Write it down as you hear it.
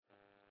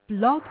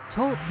Blog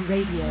Talk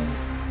Radio.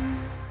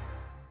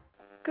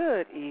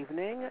 Good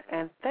evening,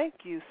 and thank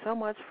you so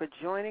much for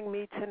joining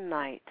me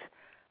tonight.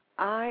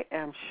 I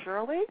am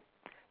Shirley,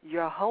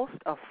 your host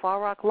of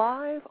Far Rock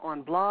Live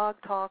on Blog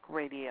Talk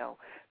Radio,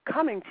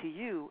 coming to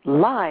you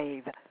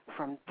live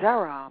from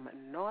Durham,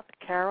 North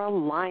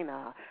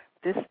Carolina,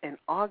 this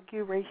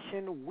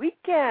inauguration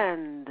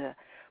weekend.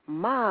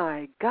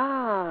 My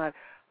God,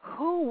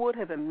 who would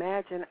have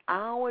imagined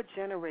our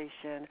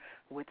generation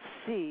would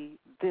see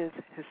this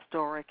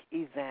historic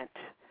event?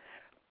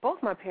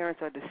 Both my parents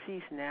are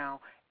deceased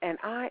now, and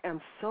I am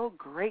so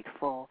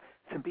grateful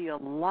to be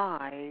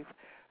alive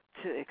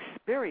to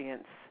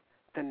experience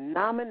the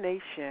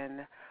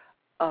nomination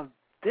of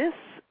this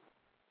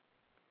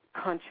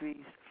country's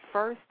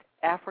first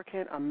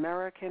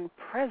African-American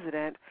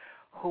president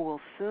who will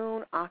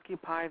soon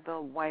occupy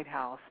the White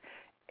House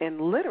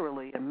in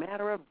literally a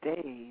matter of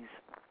days.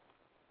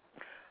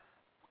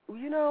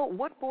 You know,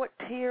 what brought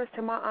tears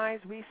to my eyes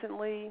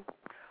recently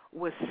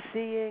was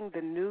seeing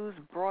the news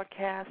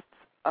broadcasts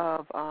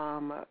of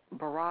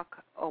Barack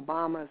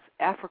Obama's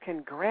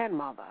African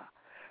grandmother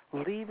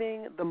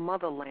leaving the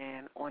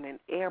motherland on an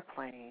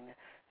airplane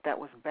that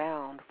was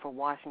bound for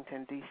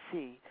Washington,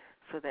 D.C.,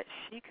 so that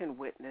she can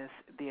witness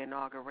the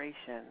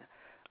inauguration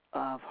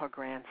of her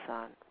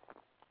grandson.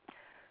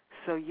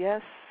 So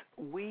yes,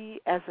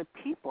 we as a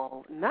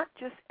people, not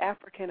just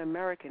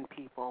African-American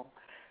people,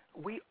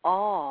 we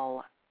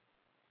all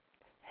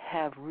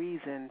have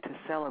reason to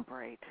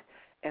celebrate,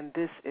 and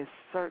this is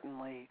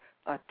certainly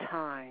a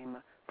time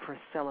for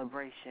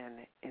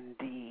celebration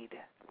indeed.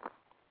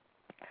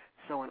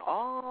 So in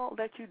all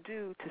that you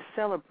do to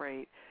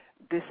celebrate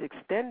this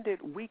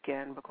extended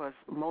weekend, because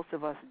most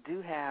of us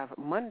do have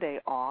Monday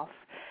off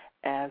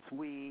as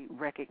we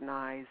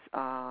recognize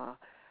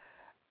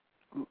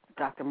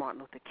Dr.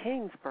 Martin Luther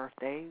King's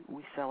birthday.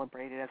 We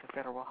celebrate it as a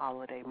federal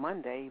holiday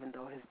Monday, even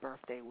though his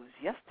birthday was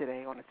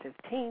yesterday on the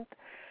 15th.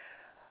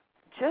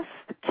 Just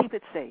keep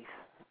it safe.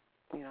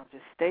 You know,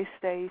 just stay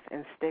safe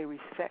and stay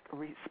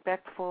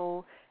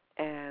respectful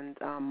and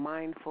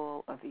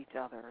mindful of each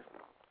other.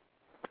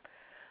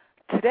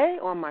 Today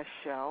on my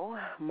show,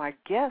 my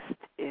guest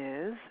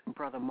is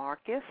Brother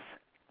Marcus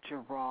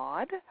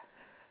Girard.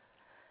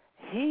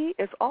 He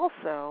is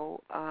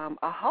also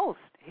a host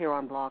here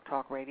on Blog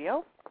Talk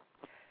Radio,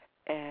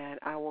 and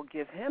I will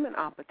give him an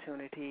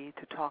opportunity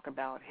to talk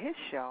about his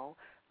show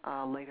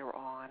later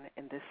on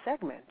in this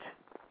segment.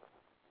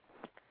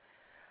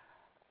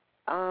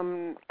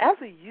 As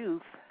a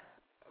youth,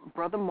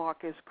 Brother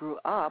Marcus grew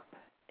up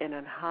in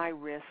a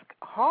high-risk,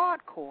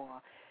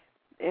 hardcore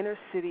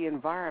inner-city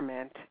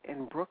environment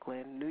in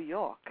Brooklyn, New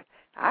York.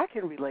 I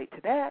can relate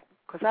to that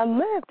because I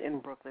lived in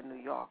Brooklyn,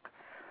 New York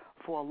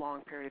for a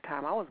long period of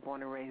time. I was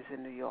born and raised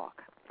in New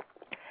York.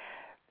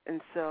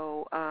 And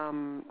so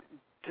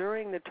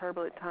during the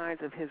turbulent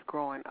times of his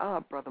growing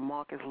up, Brother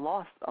Marcus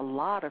lost a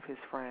lot of his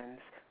friends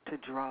to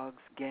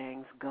drugs,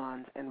 gangs,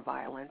 guns, and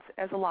violence,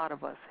 as a lot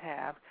of us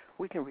have.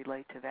 We can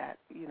relate to that,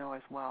 you know,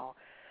 as well.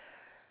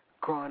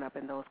 Growing up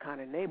in those kind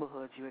of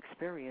neighborhoods, you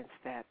experience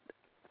that,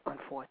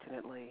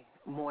 unfortunately,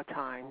 more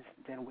times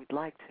than we'd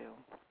like to.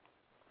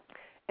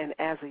 And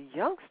as a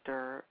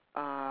youngster,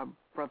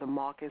 Brother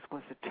Marcus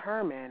was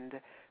determined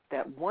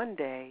that one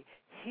day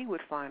he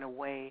would find a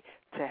way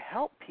to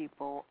help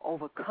people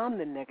overcome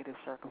the negative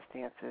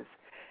circumstances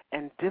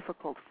and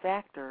difficult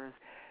factors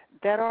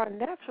that are a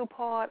natural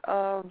part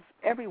of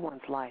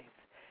everyone's life.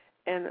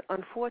 And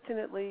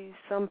unfortunately,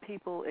 some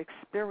people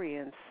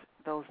experience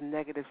those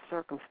negative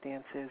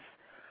circumstances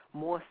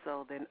more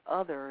so than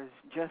others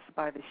just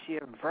by the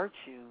sheer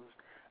virtues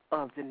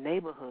of the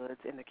neighborhoods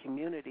and the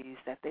communities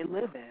that they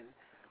live in.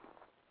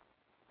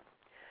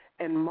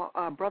 And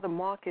Brother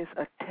Marcus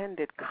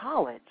attended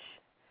college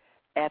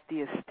at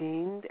the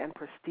esteemed and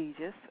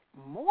prestigious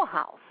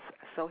Morehouse.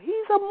 So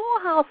he's a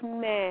Morehouse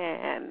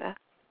man.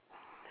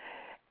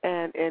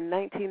 And in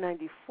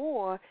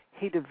 1994,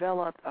 he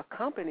developed a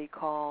company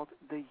called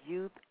the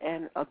Youth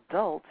and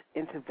Adult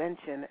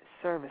Intervention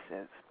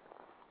Services.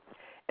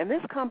 And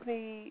this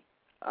company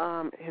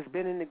has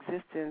been in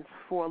existence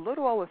for a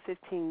little over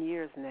 15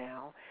 years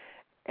now,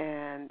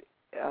 and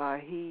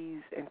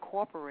he's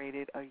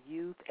incorporated a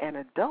youth and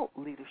adult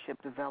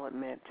leadership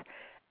development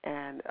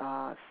and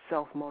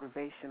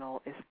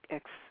self-motivational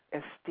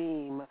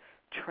esteem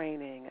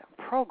training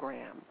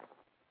program.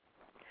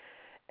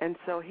 And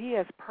so he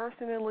has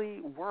personally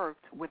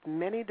worked with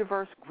many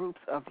diverse groups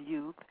of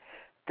youth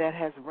that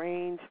has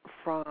ranged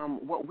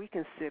from what we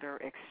consider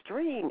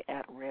extreme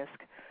at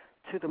risk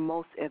to the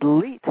most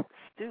elite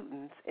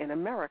students in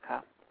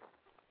America.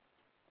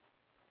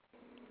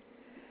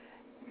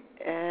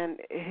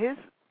 And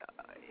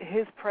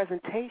his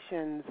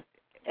presentations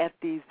at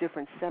these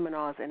different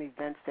seminars and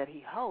events that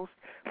he hosts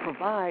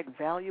provide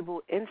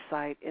valuable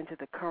insight into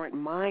the current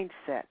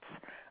mindsets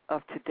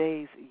of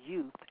today's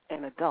youth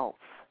and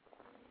adults.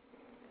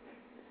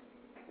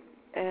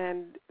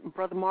 And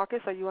Brother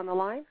Marcus, are you on the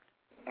line?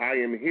 I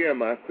am here,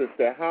 my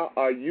sister. How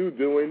are you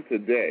doing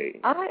today?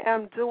 I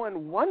am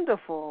doing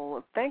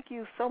wonderful. Thank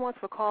you so much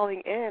for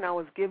calling in. I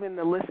was giving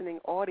the listening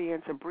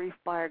audience a brief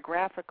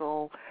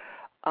biographical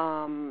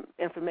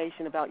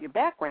information about your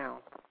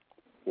background.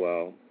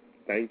 Well,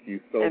 thank you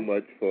so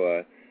much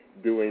for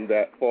doing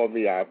that for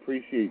me. I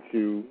appreciate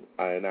you,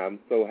 and I'm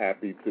so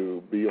happy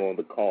to be on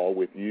the call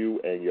with you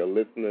and your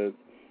listeners,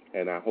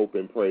 and I hope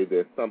and pray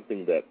there's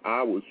something that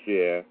I will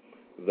share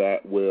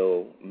that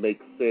will make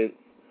sense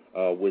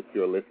with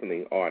your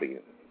listening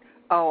audience.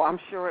 Oh, I'm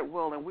sure it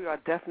will, and we are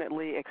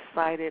definitely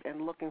excited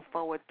and looking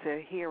forward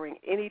to hearing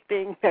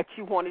anything that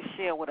you want to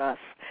share with us.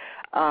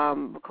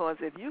 Because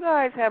if you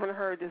guys haven't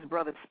heard this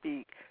brother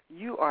speak,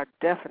 you are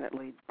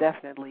definitely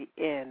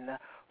in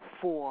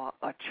for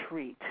a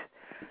treat.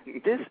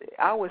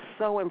 I was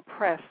so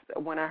impressed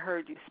when I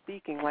heard you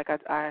speaking, like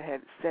I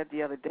had said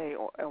the other day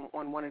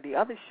on one of the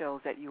other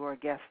shows that you were a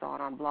guest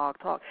on Blog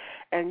Talk,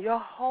 and your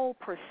whole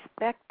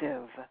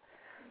perspective,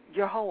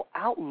 your whole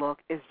outlook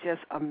is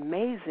just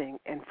amazing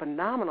and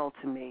phenomenal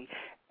to me.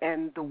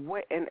 And the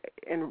way, and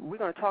we're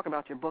going to talk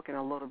about your book in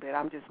a little bit.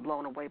 I'm just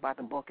blown away by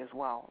the book as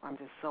well. I'm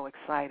just so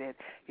excited,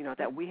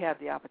 that we have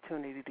the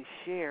opportunity to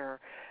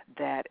share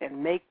that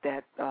and make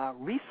that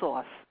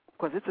resource,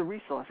 because it's a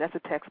resource. That's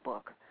a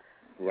textbook.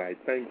 Right.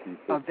 Thank you.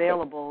 Sister.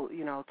 Available,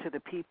 to the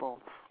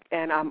people.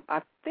 And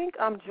I think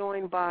I'm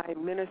joined by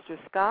Minister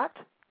Scott.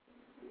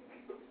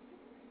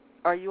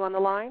 Are you on the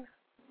line?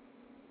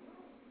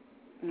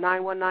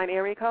 919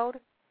 area code?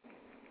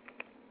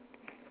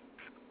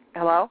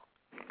 Hello?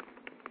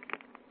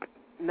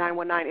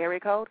 919 area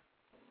code?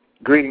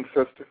 Greetings,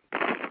 sister.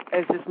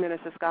 Is this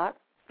Minister Scott?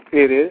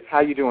 It is. How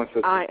you doing,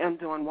 sister? I am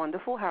doing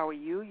wonderful. How are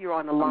you? You're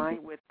on the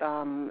line with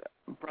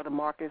Brother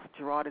Marcus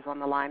Girard is on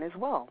the line as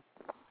well.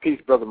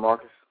 Peace, Brother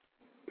Marcus.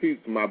 Peace,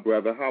 my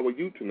brother. How are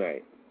you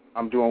tonight?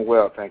 I'm doing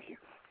well, thank you.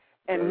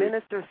 And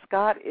Minister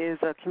Scott is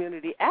a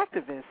community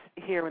activist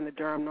here in the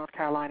Durham, North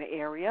Carolina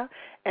area,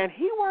 and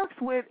he works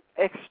with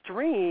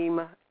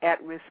extreme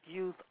at-risk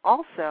youth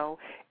also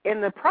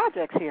in the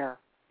projects here.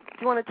 Do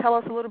you want to tell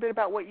us a little bit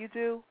about what you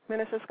do,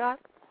 Minister Scott?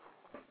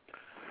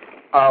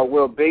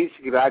 Well,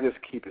 basically, I just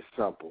keep it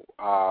simple.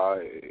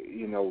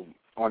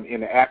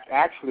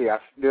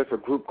 There's a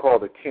group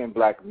called the 10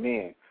 Black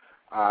Men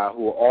who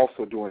are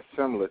also doing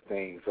similar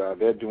things.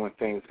 They're doing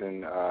things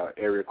in an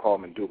area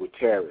called Manduga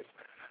Terrace.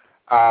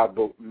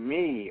 But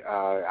me,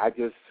 I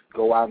just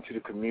go out into the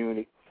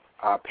community,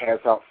 pass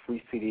out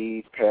free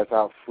CDs, pass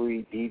out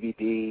free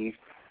DVDs,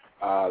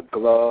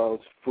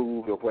 gloves,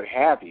 food, or what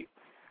have you,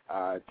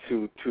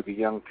 to the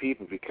young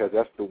people, because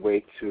that's the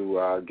way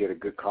to get a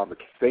good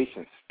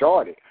conversation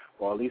started,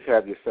 or at least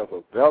have yourself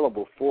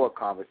available for a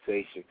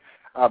conversation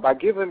by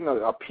giving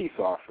a peace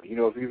offering.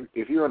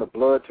 If you're in a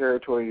blood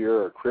territory,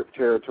 you're a Crip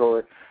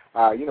territory,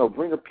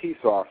 bring a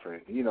peace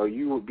offering.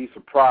 You would be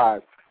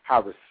surprised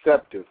how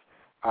receptive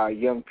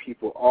young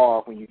people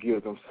are when you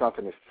give them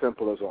something as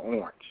simple as an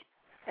orange.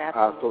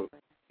 Absolutely.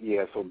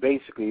 So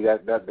basically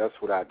that's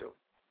what I do.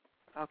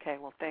 Okay,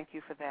 well, thank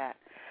you for that.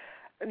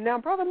 Now,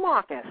 Brother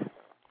Marcus,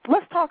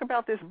 let's talk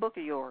about this book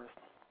of yours.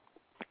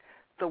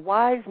 The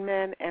wise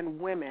men and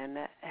women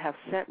have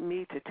sent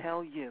me to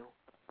tell you.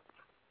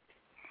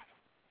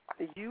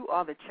 You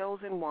are the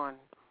chosen one,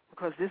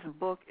 because this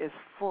book is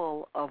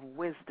full of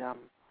wisdom.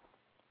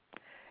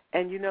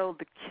 And,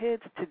 the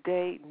kids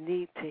today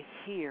need to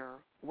hear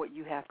what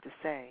you have to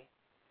say.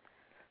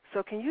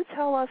 So can you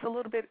tell us a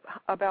little bit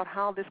about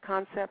how this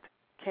concept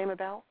came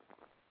about?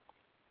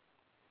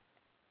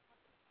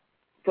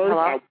 First, Hello?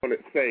 I want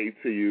to say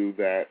to you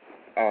that,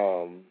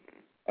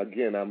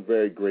 again, I'm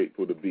very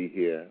grateful to be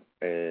here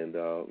and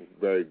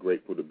very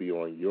grateful to be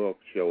on your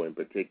show in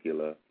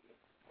particular.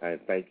 And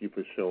thank you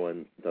for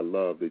showing the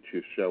love that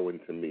you're showing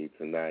to me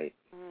tonight.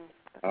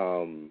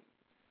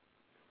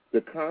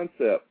 The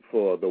concept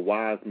for the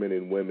wise men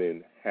and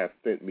women have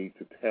sent me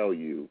to tell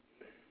you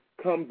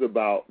comes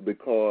about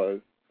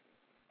because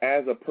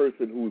as a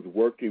person who's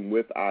working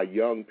with our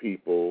young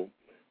people,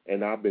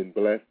 and I've been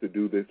blessed to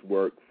do this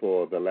work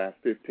for the last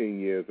 15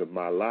 years of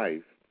my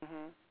life,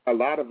 a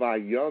lot of our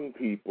young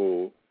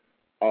people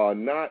are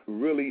not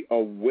really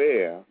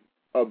aware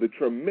of the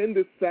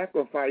tremendous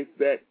sacrifice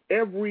that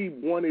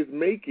everyone is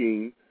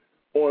making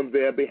on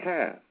their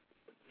behalf.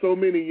 So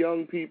many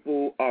young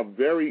people are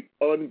very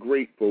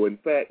ungrateful. In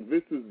fact,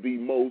 this is the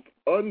most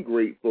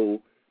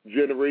ungrateful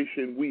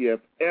generation we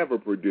have ever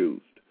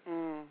produced.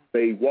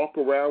 They walk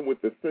around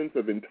with a sense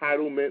of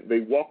entitlement.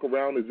 They walk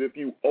around as if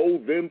you owe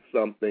them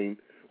something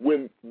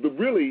when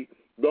really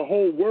the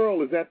whole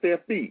world is at their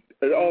feet.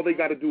 And all they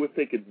got to do is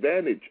take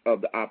advantage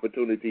of the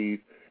opportunities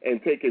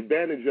and take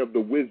advantage of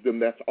the wisdom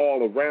that's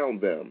all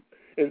around them.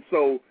 And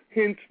so,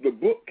 hence, the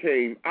book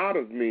came out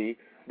of me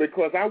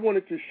because I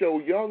wanted to show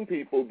young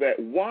people that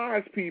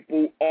wise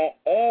people are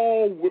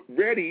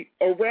already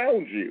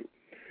around you.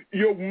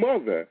 Your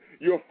mother,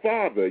 your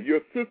father, your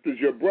sisters,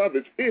 your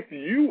brothers, if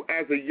you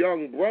as a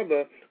young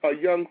brother, a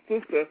young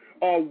sister,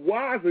 are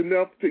wise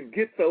enough to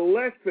get the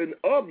lesson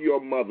of your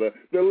mother,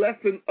 the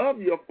lesson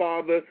of your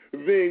father,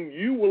 then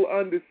you will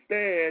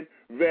understand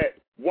that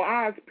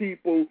wise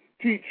people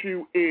teach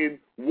you in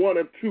one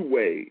of two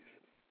ways.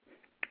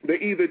 They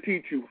either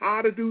teach you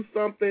how to do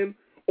something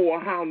or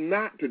how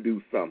not to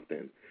do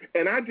something.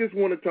 And I just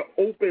wanted to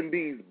open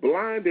these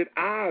blinded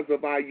eyes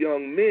of our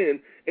young men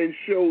and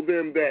show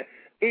them that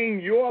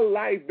in your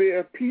life there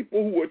are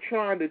people who are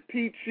trying to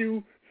teach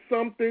you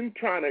something,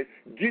 trying to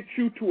get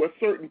you to a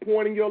certain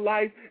point in your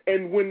life,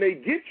 and when they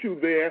get you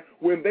there,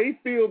 when they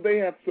feel they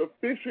have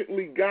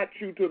sufficiently got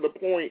you to the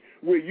point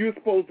where you're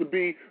supposed to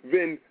be,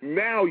 then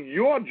now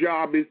your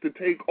job is to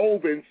take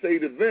over and say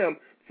to them,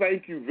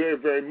 thank you very,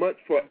 very much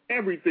for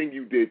everything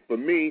you did for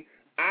me.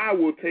 I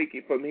will take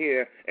it from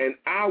here, and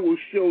I will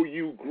show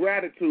you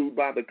gratitude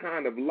by the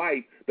kind of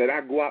life that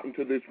I go out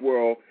into this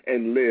world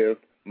and live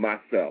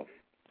myself.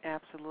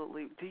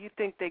 Absolutely. Do you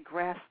think they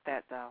grasp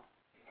that, though?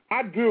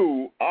 I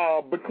do,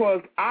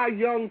 because our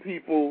young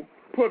people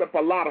put up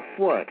a lot of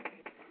front.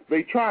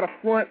 They try to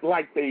front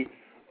like they,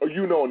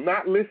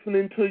 not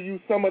listening to you.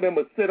 Some of them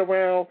will sit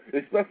around,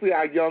 especially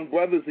our young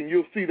brothers, and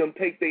you'll see them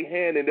take their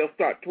hand and they'll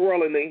start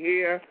twirling their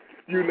hair.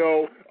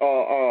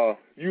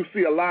 You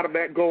see a lot of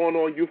that going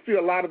on. You see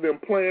a lot of them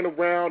playing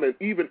around and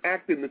even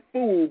acting the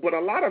fool, but a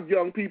lot of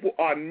young people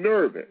are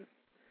nervous.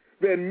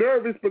 They're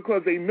nervous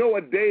because they know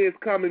a day is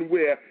coming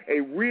where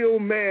a real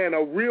man,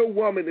 a real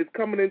woman is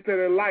coming into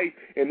their life,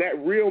 and that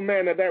real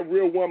man or that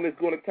real woman is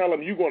going to tell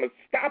them, you're going to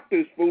stop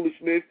this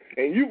foolishness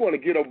and you're going to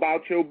get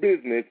about your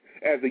business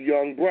as a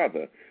young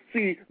brother.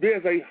 See,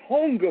 there's a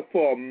hunger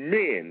for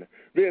men.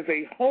 There's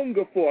a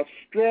hunger for a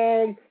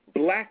strong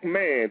black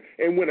man,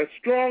 and when a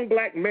strong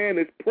black man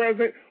is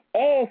present,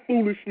 all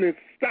foolishness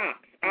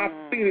stops. I've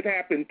seen it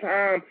happen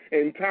time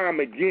and time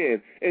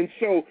again. And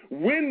so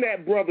when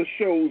that brother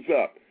shows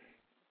up,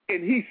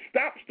 and he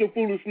stops the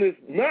foolishness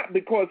not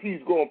because he's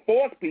going to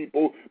force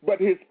people, but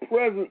his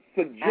presence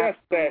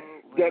suggests that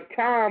the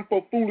time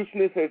for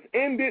foolishness has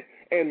ended,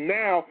 and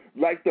now,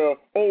 like the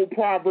old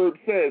proverb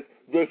says,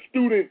 the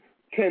student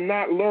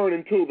cannot learn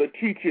until the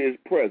teacher is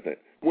present.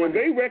 When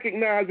they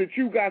recognize that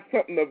you got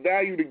something of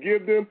value to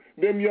give them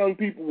young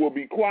people will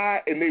be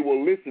quiet and they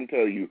will listen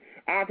to you.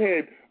 I've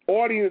had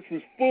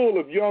audiences full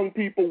of young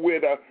people where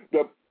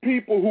the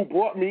people who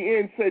brought me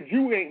in said,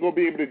 you ain't going to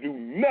be able to do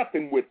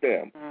nothing with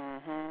them.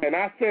 And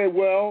I said,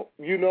 well,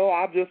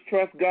 I'll just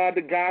trust God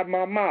to guide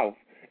my mouth.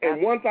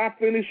 And once I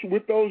finished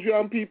with those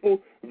young people,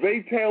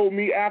 they tell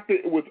me after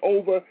it was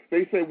over,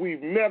 they said,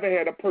 we've never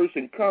had a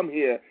person come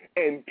here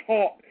and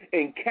talk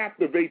and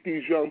captivate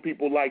these young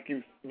people like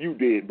you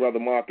did, Brother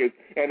Marcus.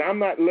 And I'm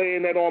not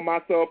laying that on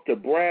myself to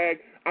brag.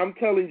 I'm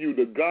telling you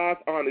the God's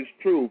honest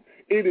truth.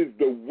 It is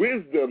the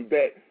wisdom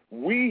that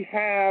we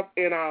have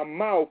in our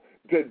mouth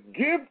to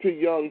give to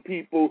young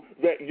people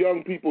that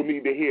young people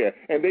need to hear.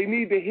 And they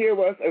need to hear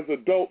us as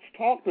adults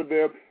talk to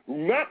them,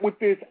 not with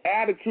this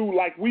attitude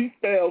like we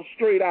fell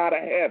straight out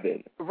of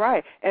heaven.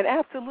 Right. And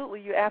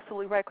absolutely, you're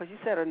absolutely right, because you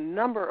said a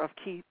number of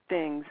key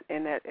things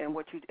in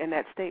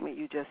that statement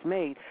you just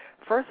made.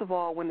 First of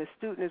all, when the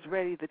student is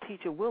ready, the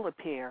teacher will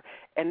appear.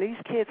 And these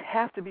kids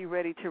have to be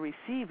ready to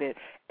receive it.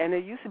 And there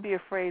used to be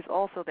a phrase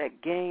also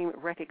that game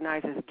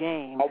recognizes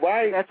game. All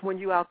right. That's when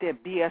you out there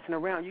BSing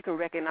around. You can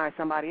recognize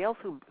somebody else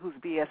who's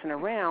BSing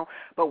around.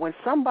 But when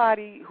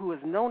somebody who is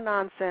no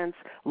nonsense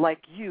like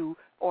you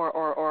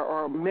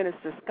or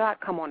Minister Scott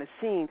come on the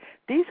scene,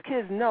 these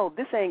kids know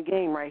this ain't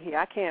game right here.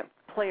 I can't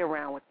play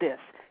around with this.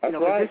 That's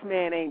right. This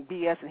man ain't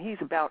BS, and he's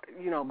about,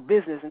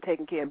 business and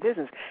taking care of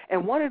business.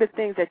 And one of the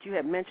things that you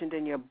had mentioned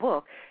in your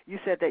book, you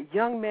said that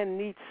young men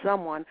need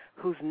someone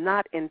who's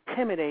not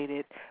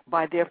intimidated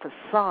by their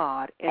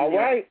facade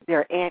and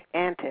their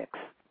antics.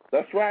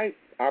 That's right.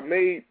 I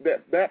made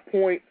that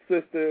point,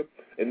 sister,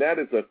 and that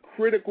is a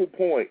critical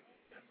point.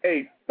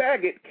 A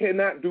faggot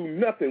cannot do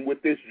nothing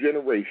with this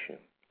generation.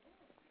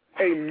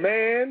 A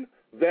man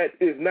that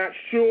is not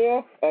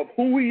sure of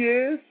who he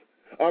is,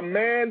 a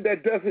man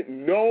that doesn't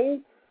know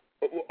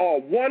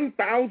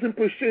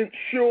 1,000%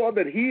 sure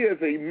that he is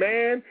a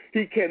man,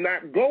 he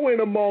cannot go in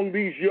among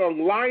these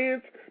young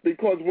lions,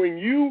 because when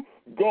you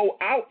go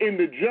out in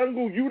the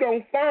jungle, you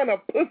don't find a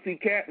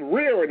pussycat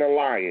rearing a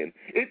lion.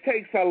 It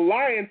takes a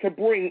lion to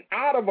bring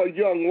out of a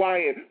young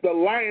lion the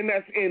lion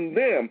that's in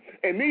them.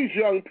 And these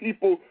young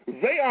people,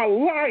 they are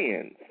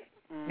lions.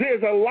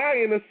 There's a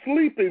lion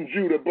asleep in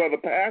Judah, Brother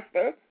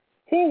Pastor.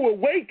 Who will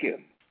wake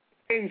him?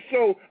 And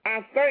so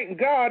I thank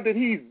God that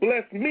he's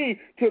blessed me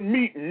to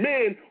meet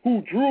men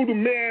who drew the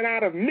man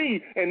out of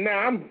me, and now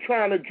I'm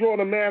trying to draw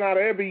the man out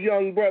of every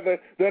young brother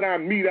that I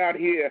meet out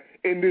here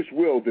in this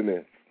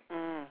wilderness.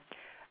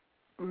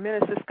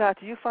 Minister Scott,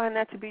 do you find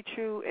that to be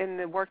true in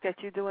the work that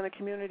you do in the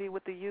community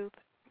with the youth?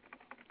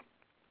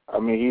 I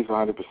mean, he's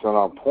 100%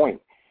 on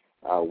point.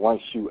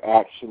 Once you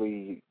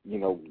actually,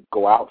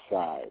 go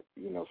outside,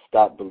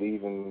 stop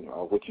believing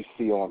what you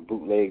see on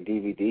bootleg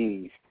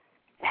DVDs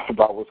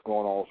about what's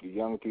going on with the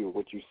young people,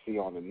 what you see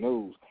on the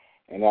news,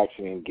 and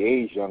actually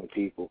engage young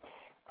people,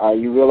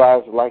 you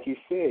realize, like you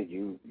said,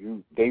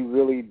 they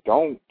really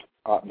don't.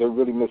 They're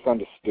really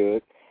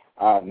misunderstood.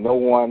 No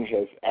one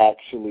has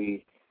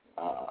actually,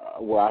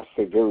 I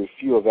say very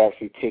few have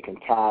actually taken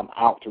time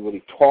out to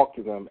really talk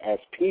to them as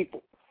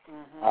people,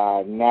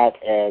 not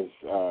as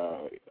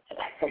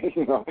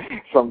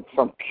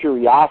some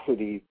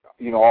curiosity,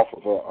 off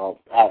of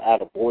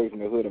out of Boys in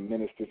the Hood and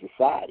Minister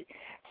Society.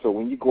 So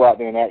when you go out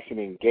there and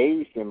actually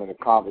engage them in a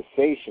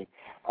conversation,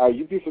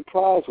 you'd be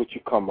surprised what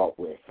you come up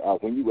with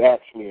when you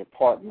actually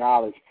impart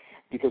knowledge.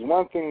 Because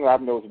one thing that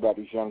I've noticed about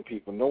these young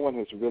people, no one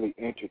has really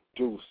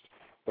introduced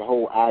the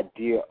whole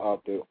idea of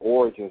the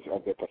origins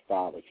of their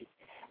pathology.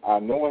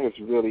 No one has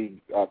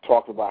really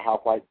talked about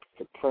how white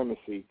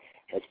supremacy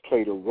has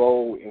played a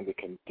role in the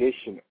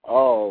condition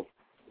of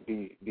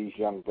these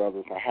young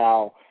brothers, and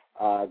how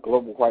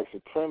global white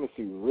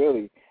supremacy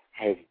really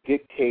has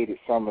dictated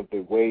some of the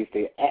ways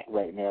they act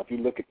right now. If you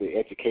look at the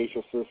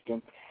educational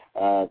system,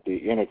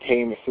 the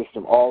entertainment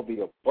system, all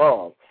the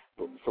above.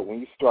 So when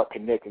you start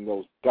connecting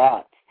those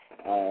dots,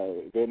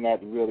 they're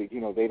not really,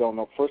 they don't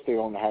know. First, they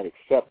don't know how to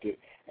accept it,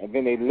 and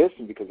then they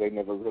listen because they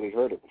never really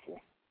heard it before.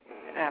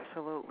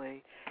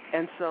 Absolutely.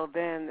 And so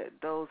then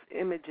those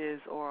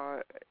images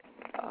or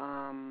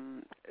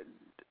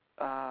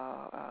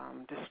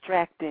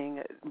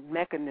distracting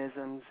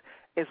mechanisms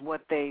is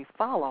what they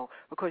follow,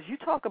 because you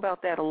talk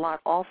about that a lot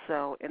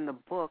also in the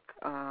book,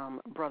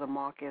 Brother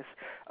Marcus.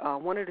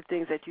 One of the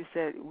things that you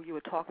said, you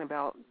were talking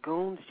about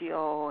Goons,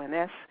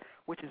 G-O-N-S,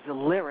 which is the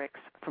lyrics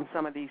from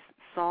some of these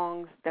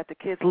songs that the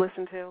kids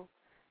listen to.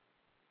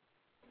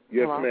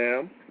 Yes, Hello?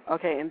 ma'am.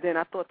 Okay, and then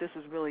I thought this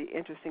was really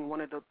interesting. One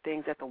of the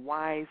things that the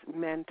wise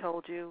men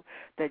told you,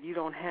 that you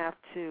don't have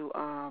to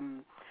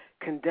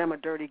condemn a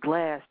dirty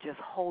glass, just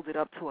hold it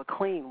up to a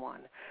clean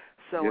one.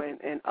 So Yes.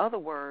 in other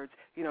words,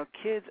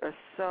 kids are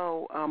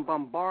so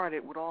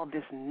bombarded with all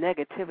this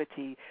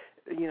negativity,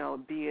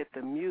 be it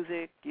the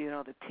music,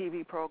 the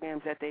TV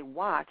programs that they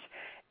watch,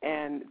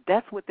 and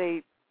that's what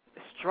they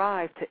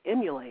strive to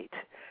emulate.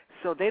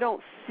 So they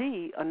don't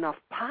see enough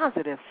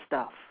positive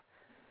stuff,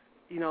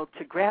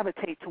 to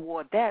gravitate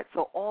toward that.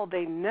 So all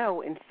they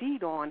know and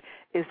feed on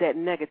is that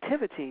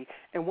negativity.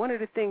 And one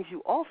of the things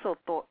you also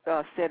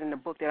said in the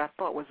book that I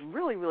thought was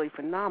really, really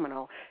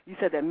phenomenal, you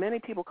said that many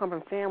people come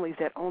from families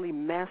that only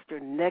master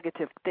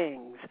negative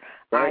things,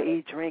 Right.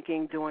 i.e.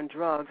 drinking, doing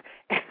drugs,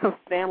 and a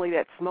family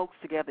that smokes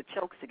together,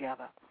 chokes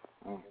together.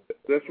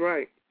 That's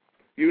right.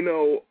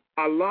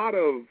 A lot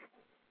of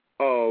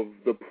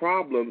the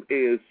problem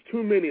is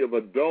too many of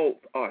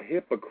adults are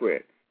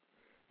hypocrites.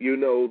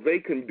 They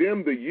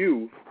condemn the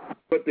youth,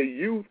 but the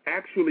youth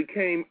actually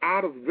came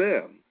out of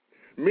them.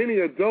 Many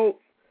adults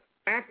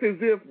act as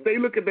if they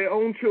look at their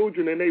own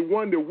children and they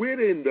wonder, where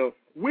in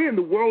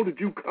the world did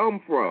you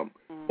come from?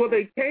 Mm-hmm. Well,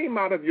 they came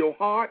out of your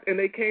heart and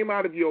they came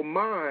out of your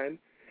mind,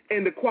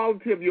 and the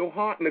quality of your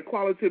heart and the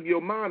quality of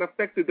your mind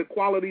affected the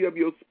quality of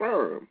your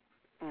sperm.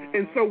 Mm-hmm.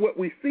 And so what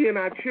we see in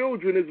our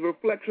children is a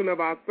reflection of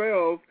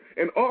ourselves,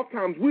 and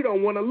oftentimes we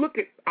don't want to look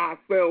at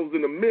ourselves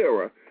in the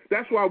mirror.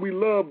 That's why we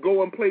love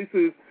going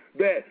places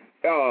that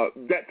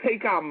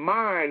take our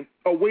mind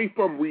away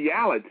from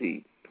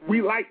reality. Mm-hmm.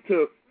 We like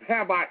to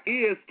have our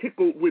ears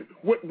tickled with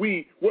what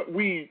we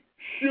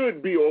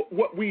should be or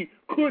what we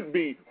could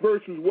be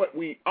versus what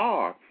we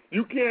are.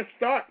 You can't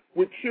start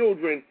with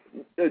children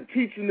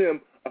teaching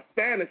them a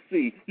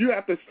fantasy. You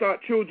have to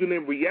start children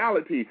in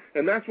reality,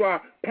 and that's why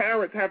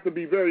parents have to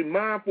be very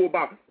mindful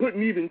about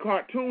putting even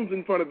cartoons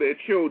in front of their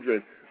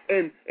children.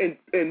 And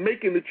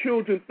making the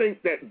children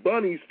think that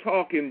bunnies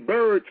talk and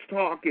birds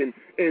talk and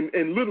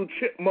little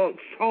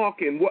chipmunks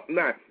talk and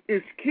whatnot.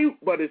 It's cute,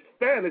 but it's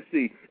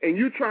fantasy. And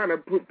you're trying to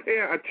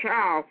prepare a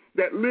child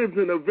that lives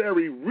in a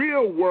very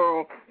real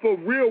world for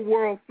real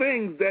world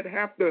things that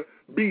have to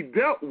be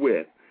dealt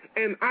with.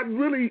 And I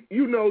really,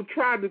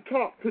 tried to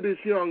talk to this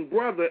young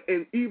brother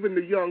and even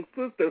the young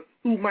sister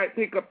who might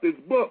pick up this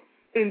book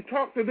and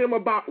talk to them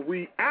about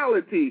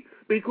reality,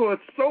 because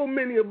so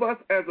many of us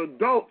as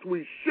adults,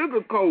 we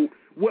sugarcoat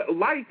what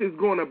life is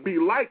going to be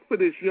like for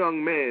this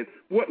young man,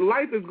 what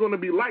life is going to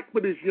be like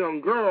for this young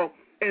girl,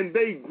 and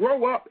they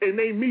grow up and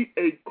they meet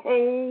a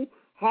cold,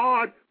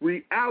 hard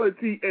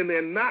reality, and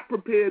they're not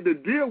prepared to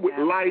deal with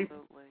life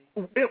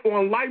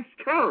on life's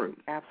terms.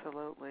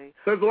 Absolutely.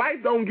 Because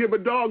life don't give a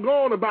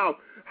doggone about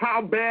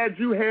how bad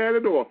you had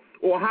it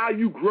or how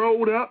you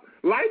growed up.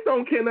 Life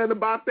don't care nothing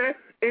about that.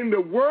 In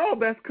the world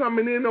that's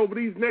coming in over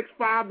these next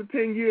 5 to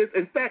 10 years,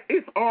 in fact,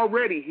 it's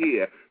already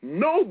here.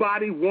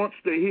 Nobody wants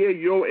to hear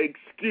your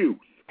excuse.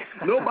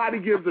 Nobody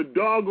gives a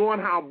doggone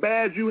how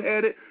bad you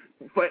had it.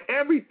 For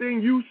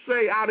everything you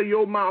say out of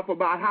your mouth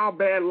about how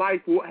bad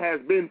life has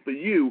been for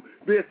you,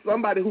 there's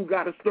somebody who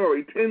got a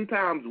story 10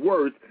 times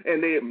worse,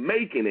 and they're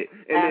making it,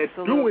 and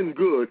they're doing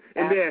good,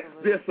 and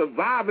they're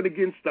surviving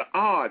against the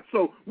odds.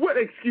 So what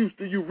excuse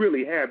do you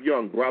really have,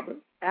 young brother?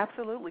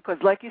 Absolutely, because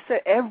like you said,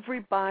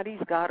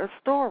 everybody's got a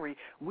story.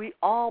 We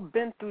all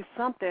been through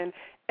something,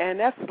 and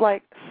that's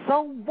like,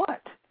 so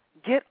what?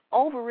 Get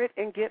over it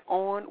and get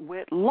on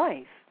with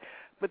life.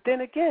 But then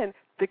again,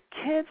 the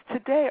kids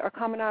today are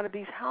coming out of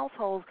these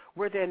households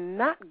where they're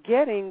not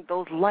getting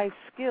those life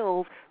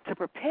skills to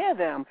prepare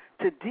them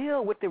to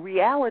deal with the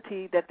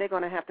reality that they're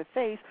going to have to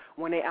face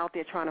when they're out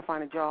there trying to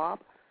find a job,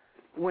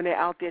 when they're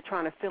out there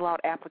trying to fill out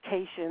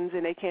applications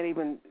and they can't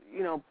even,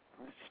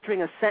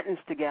 string a sentence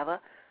together,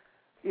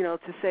 to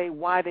say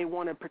why they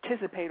want to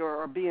participate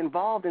or be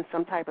involved in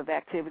some type of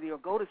activity or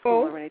go to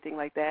school or anything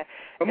like that.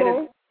 Come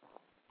on.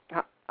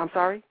 I'm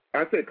sorry?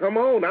 I said, come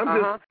on. I'm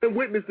just a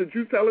witness that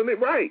you telling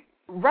it right.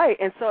 Right,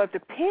 and so if the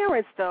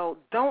parents, though,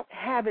 don't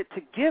have it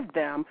to give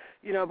them,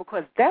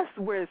 because that's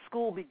where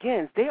school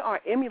begins. They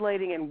are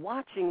emulating and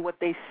watching what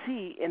they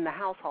see in the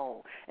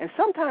household. And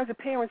sometimes the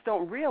parents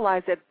don't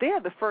realize that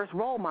they're the first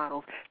role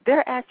models.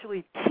 They're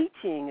actually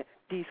teaching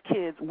these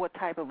kids what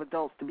type of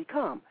adults to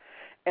become.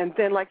 And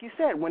then, like you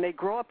said, when they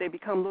grow up, they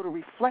become little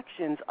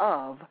reflections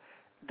of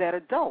that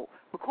adult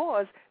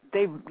because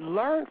they've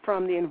learned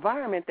from the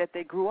environment that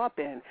they grew up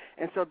in.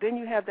 And so then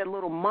you have that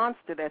little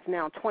monster that's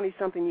now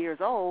 20-something years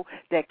old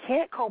that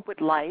can't cope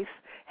with life,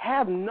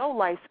 have no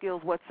life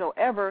skills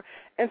whatsoever.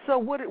 And so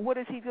what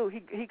does he do?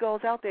 He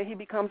goes out there, he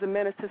becomes a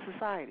menace to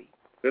society.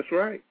 That's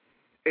right.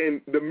 And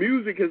the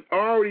music has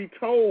already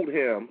told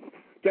him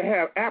to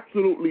have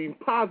absolutely,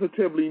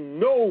 positively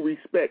no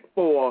respect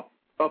for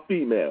a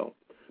female.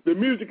 The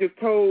music has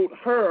told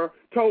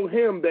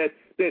him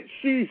that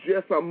she's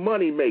just a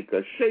money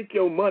maker. Shake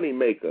your money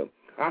maker.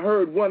 I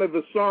heard one of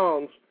the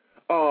songs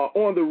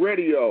on the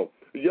radio.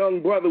 A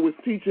young brother was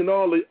teaching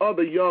all the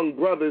other young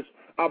brothers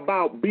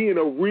about being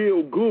a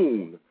real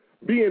goon,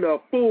 being a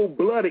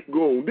full-blooded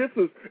goon. This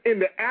is in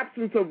the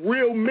absence of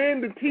real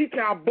men to teach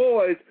our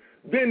boys.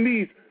 Then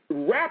these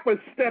rappers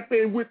step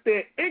in with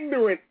their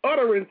ignorant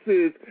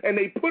utterances and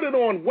they put it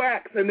on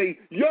wax, and the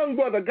young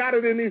brother got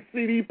it in his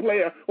CD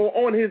player or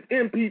on his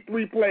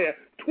MP3 player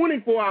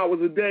 24 hours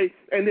a day,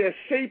 and they're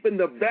shaping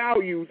the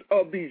values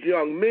of these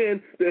young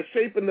men. They're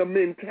shaping the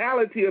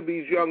mentality of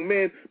these young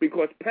men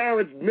because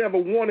parents never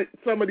wanted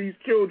some of these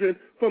children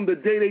from the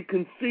day they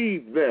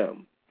conceived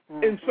them.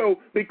 And so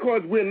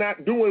because we're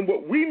not doing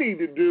what we need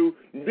to do,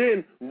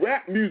 then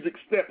rap music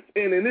steps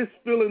in, and it's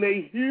filling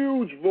a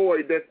huge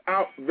void that's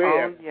out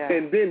there. Oh, yeah.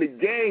 And then the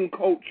gang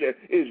culture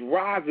is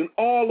rising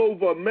all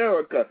over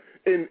America.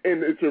 And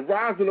it's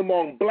rising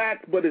among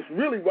blacks, but it's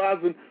really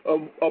rising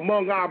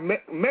among our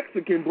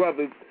Mexican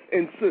brothers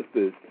and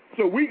sisters.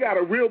 So we got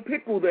a real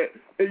pickle that,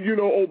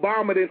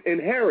 Obama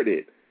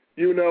inherited.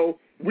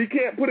 We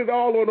can't put it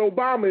all on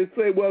Obama and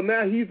say, well,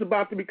 now he's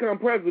about to become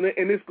president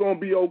and it's going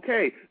to be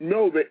okay.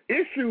 No, the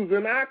issues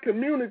in our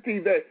community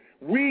that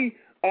we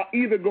are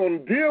either going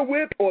to deal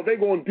with or they're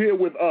going to deal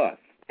with us.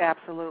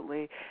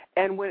 Absolutely.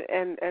 And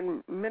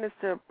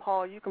Minister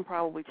Paul, you can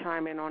probably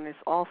chime in on this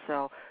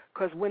also,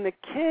 because when the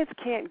kids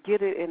can't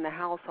get it in the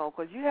household,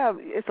 because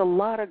it's a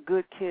lot of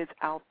good kids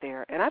out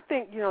there, and I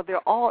think,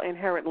 they're all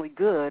inherently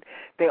good.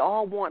 They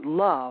all want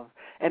love,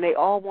 and they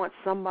all want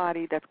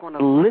somebody that's going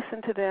to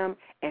listen to them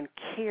and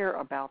care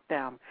about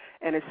them.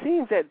 And it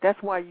seems that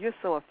that's why you're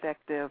so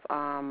effective,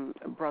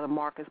 Brother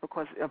Marcus,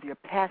 because of your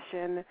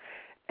passion.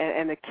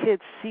 And the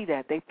kids see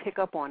that. They pick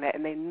up on that,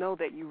 and they know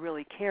that you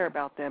really care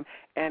about them.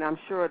 And I'm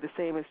sure the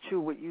same is true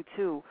with you,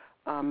 too,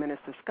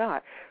 Minister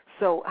Scott.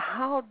 So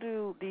how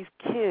do these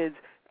kids,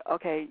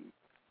 okay,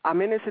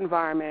 I'm in this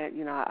environment,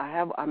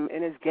 I'm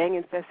in this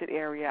gang-infested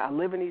area. I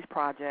live in these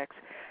projects.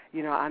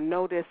 I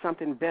know there's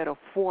something better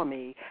for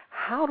me.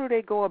 How do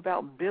they go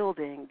about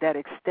building that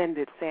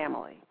extended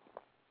family?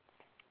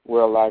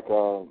 Well, like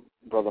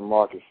Brother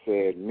Marcus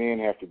said, men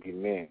have to be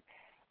men.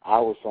 I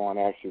was on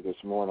actually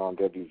this morning on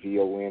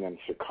WVON in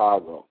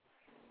Chicago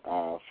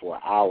for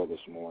an hour this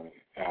morning.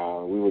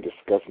 We were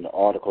discussing the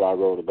article I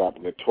wrote about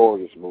the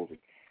Notorious movie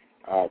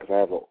because I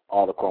have an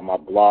article on my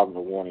blog,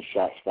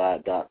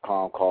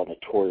 thewarningshotsfired.com, called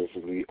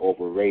Notoriously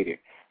Overrated,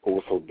 who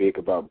was so big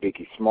about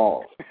Biggie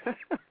Smalls.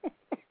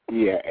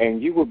 Yeah,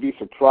 and you would be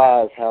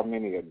surprised how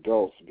many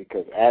adults,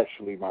 because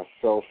actually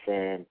myself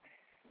and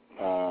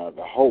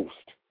the host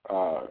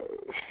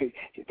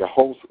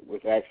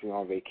was actually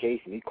on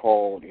vacation. He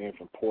called in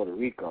from Puerto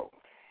Rico,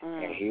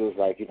 and he was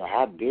like,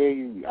 how dare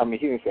you? I mean,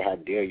 he didn't say how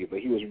dare you, but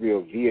he was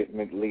real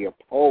vehemently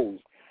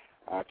opposed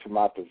to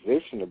my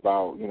position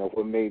about,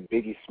 what made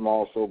Biggie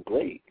Smalls so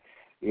great.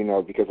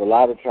 Because a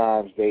lot of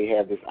times they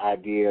have this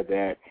idea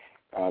that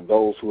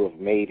those who have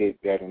made it,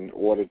 that in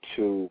order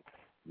to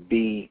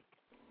be,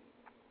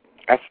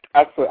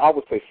 I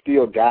would say,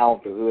 still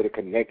down to the hood or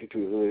connected to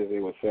the hood, as they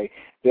would say,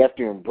 they have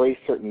to embrace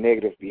certain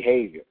negative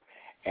behavior.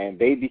 And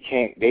they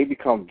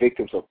become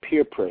victims of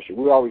peer pressure.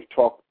 We always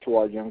talk to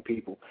our young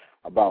people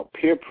about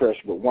peer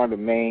pressure, but one of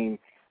the main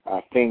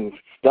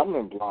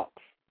stumbling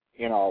blocks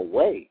in our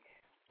way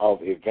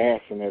of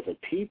advancing as a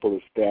people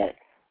is that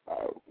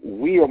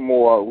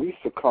we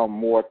succumb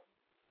more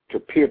to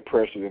peer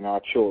pressure than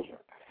our children.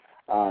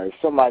 If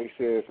somebody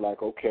says,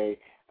 like, okay,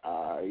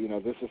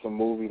 this is a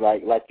movie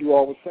like you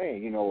always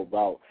saying,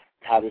 about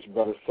how this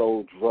brother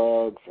sold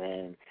drugs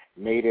and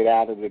made it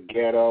out of the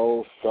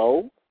ghetto,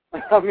 so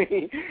I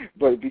mean,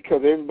 but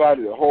because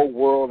everybody, the whole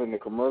world and the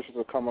commercials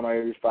are coming on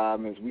every 5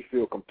 minutes, we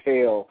feel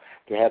compelled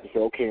to have to say,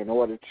 okay, in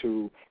order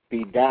to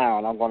be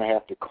down, I'm going to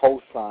have to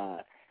co-sign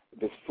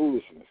this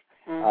foolishness.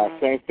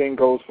 Same thing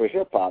goes for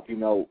hip-hop. You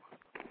know,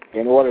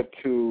 in order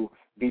to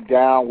be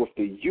down with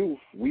the youth,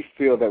 we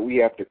feel that we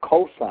have to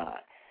co-sign.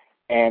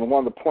 And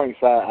one of the points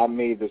I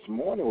made this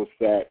morning was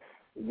that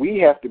we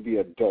have to be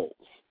adults.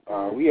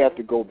 We have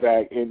to go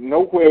back, and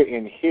nowhere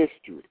in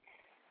history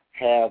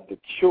have the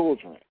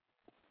children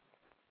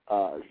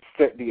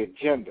set the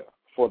agenda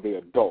for the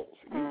adults.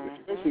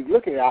 Especially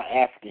looking at our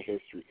African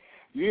history,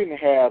 you didn't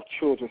have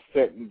children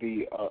setting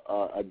the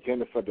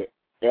agenda for the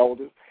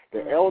elders.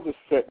 The elders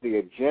set the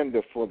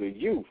agenda for the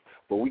youth,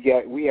 but we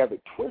have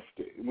it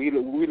twisted.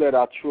 We let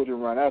our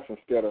children run us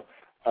instead of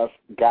us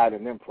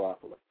guiding them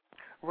properly.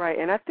 Right,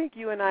 and I think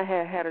you and I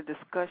had a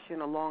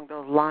discussion along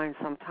those lines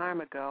some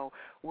time ago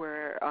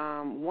where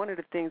one of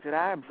the things that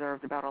I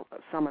observed about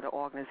some of the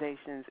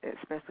organizations,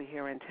 especially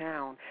here in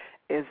town,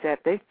 is that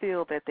they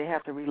feel that they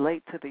have to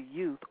relate to the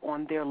youth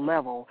on their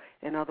level.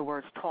 In other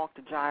words, talk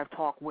to jive,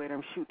 talk with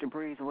them, shoot the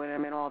breeze with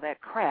them, and all that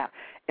crap,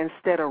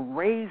 instead of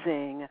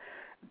raising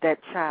that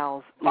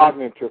child's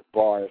cognitive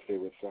bar, as they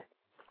would say.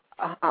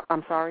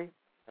 I'm sorry?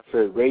 I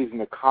said raising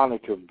the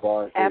cognitive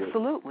bar.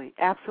 Absolutely,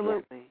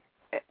 absolutely.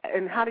 Yeah.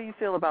 And how do you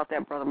feel about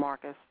that, Brother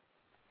Marcus?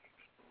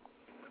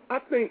 I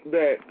think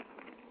that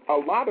a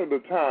lot of the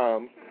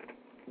times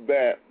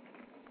that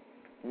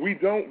we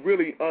don't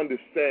really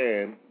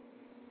understand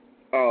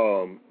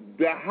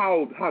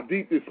how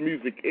deep this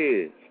music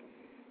is,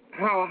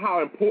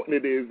 how important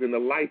it is in the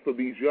life of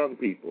these young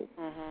people.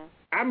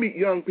 I meet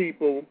young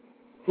people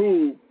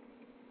who,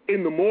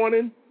 in the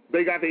morning,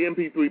 they got the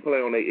MP3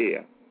 player on their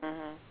ear.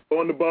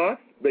 On the bus,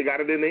 they got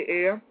it in their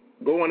ear.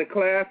 Going to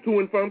class, to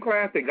and from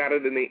class, they got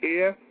it in their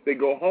ear. They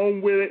go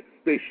home with it.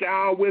 They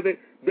shower with it.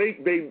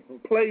 They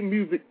play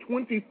music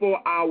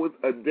 24 hours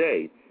a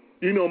day.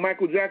 You know,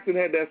 Michael Jackson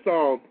had that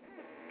song,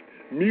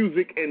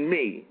 Music and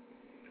Me.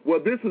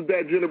 Well, this is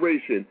that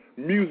generation,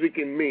 Music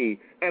and Me.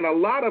 And a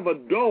lot of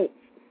adults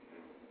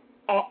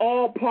are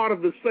all part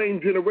of the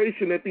same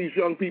generation that these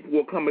young people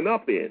are coming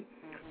up in.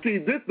 See,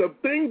 the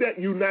thing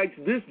that unites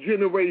this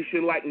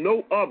generation like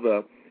no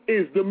other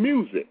is the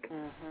music.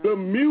 The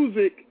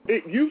music,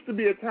 it used to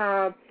be a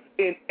time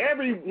in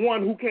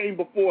everyone who came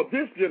before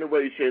this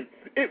generation,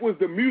 it was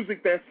the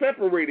music that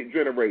separated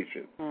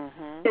generations.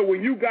 So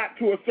when you got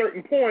to a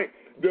certain point,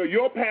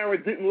 your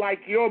parents didn't like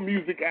your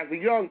music as a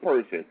young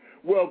person.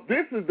 Well,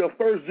 this is the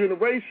first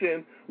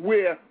generation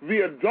where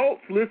the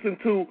adults listen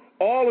to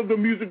all of the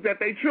music that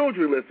their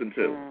children listen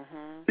to.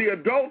 The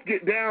adults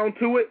get down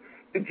to it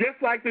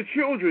just like the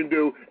children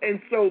do,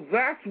 and so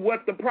that's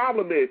what the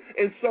problem is.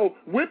 And so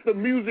with the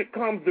music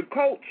comes the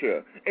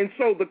culture, and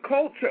so the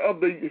culture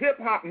of the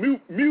hip-hop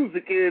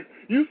music is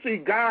you see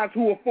guys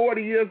who are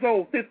 40 years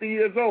old, 50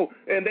 years old,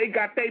 and they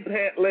got their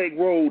pant leg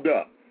rolled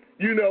up.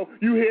 You know,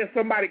 you hear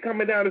somebody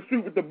coming down the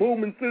street with the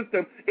booming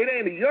system. It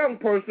ain't a young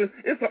person.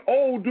 It's an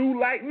old dude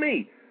like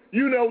me,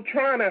 you know,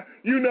 trying to,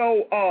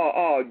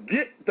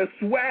 get the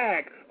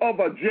swag of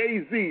a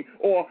Jay-Z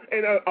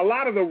and a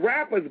lot of the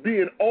rappers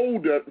being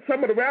older.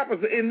 Some of the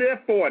rappers are in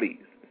their 40s.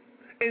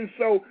 And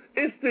so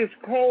it's this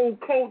whole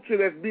culture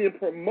that's being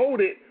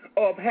promoted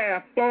of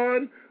have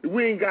fun.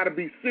 We ain't got to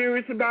be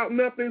serious about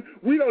nothing.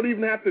 We don't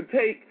even have to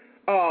take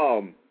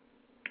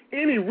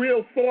any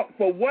real thought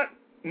for what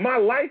my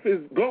life is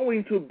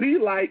going to be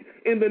like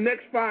in the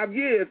next 5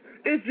 years.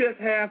 It's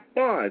just have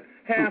fun.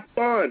 Have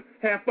fun.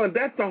 Have fun.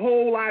 That's the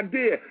whole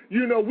idea.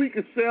 You know, we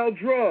could sell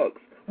drugs.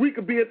 We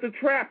could be at the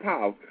trap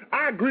house.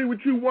 I agree with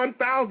you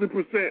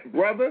 1,000%,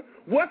 brother.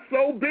 What's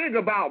so big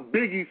about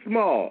Biggie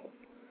Smalls?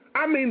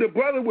 I mean, the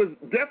brother was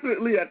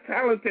definitely a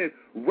talented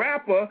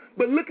rapper,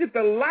 but look at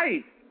the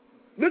life.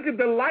 Look at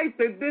the life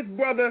that this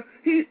brother,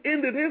 he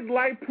ended his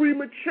life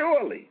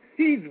prematurely.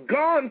 He's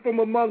gone from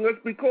among us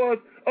because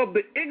of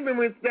the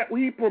ignorance that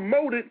he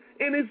promoted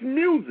in his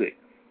music.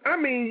 I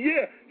mean,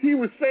 yeah, he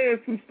was saying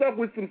some stuff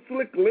with some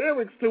slick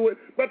lyrics to it,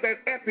 but that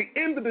at the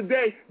end of the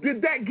day,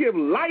 did that give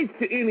life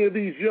to any of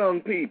these young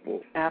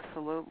people?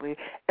 Absolutely.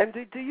 And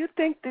do you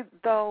think that,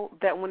 though,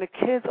 that when the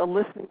kids are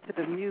listening to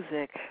the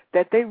music,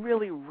 that they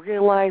really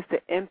realize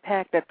the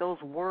impact that those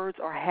words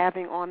are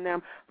having on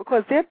them?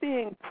 Because they're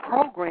being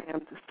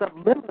programmed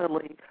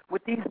subliminally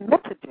with these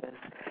messages.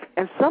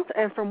 And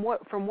from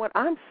what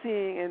I'm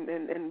seeing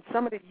and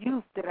some of the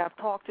youth that I've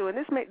talked to, and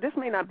this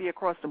may not be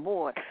across the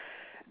board,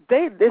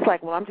 it's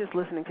like, well, I'm just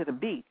listening to the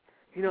beat.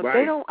 You know,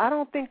 right. I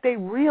don't think they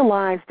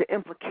realize the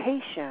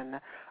implication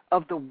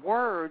of the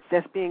words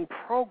that's being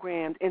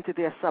programmed into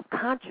their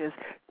subconscious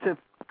to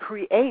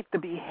create the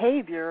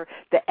behavior,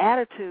 the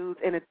attitudes,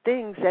 and the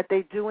things that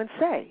they do and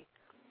say.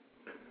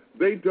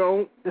 They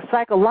don't. The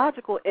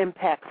psychological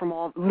impact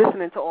from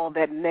listening to all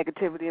that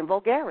negativity and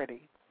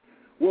vulgarity.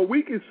 Well,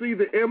 we can see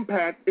the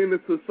impact in the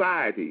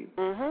society.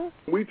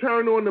 We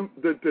turn on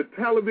the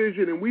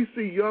television and we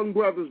see young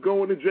brothers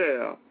going to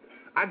jail.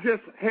 I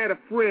just had a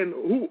friend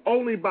who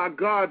only by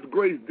God's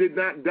grace did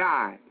not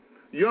die.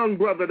 Young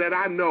brother that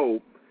I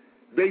know,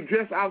 they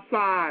just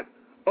outside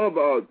of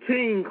a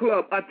teen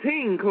club,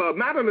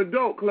 not an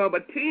adult club, a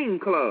teen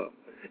club.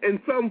 And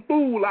some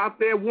fool out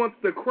there wants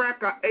to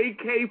crack a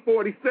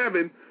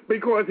AK-47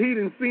 because he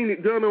done seen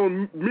it done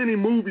on many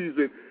movies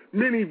and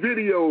many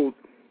videos.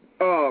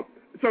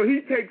 So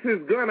he takes his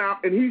gun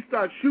out and he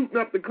starts shooting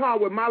up the car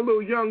where my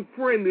little young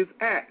friend is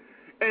at.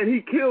 And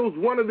he kills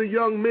one of the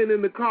young men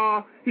in the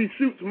car. He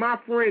shoots my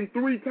friend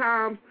 3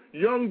 times,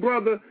 young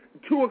brother,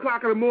 2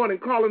 o'clock in the morning,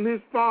 calling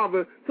his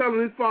father,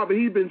 telling his father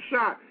he been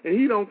shot, and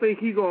he don't think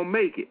he going to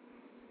make it.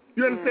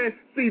 You understand?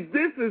 See,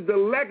 this is the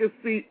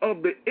legacy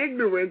of the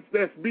ignorance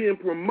that's being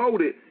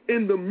promoted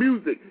in the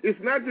music. It's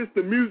not just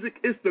the music,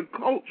 it's the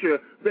culture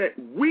that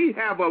we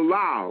have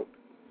allowed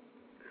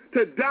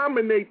to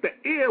dominate the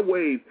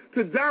airwaves,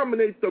 to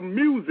dominate the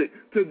music,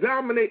 to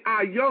dominate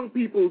our young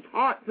people's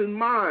hearts and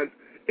minds.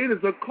 It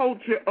is a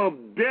culture of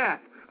death.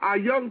 Our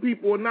young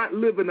people are not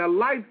living a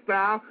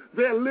lifestyle,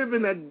 they're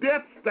living a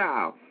death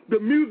style. The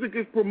music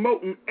is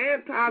promoting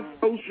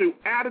antisocial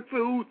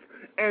attitudes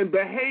and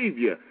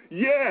behavior.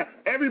 Yeah,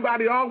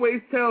 everybody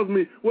always tells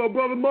me, well,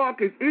 Brother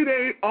Marcus, it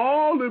ain't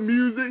all the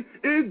music,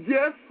 it's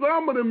just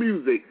some of the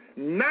music.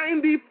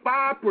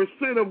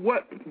 95% of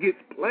what gets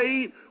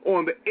played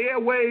on the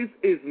airwaves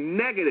is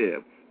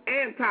negative,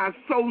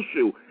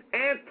 antisocial,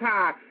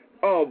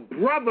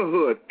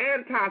 anti-brotherhood,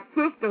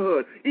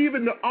 anti-sisterhood,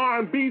 even the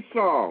R&B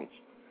songs.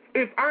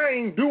 If I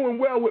ain't doing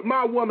well with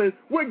my woman,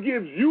 what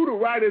gives you the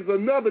right as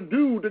another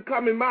dude to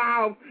come in my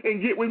house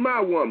and get with my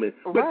woman?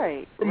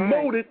 Right. But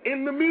promote it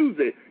in the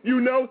music.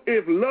 You know,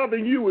 if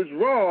loving you is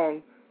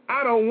wrong,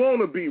 I don't want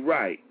to be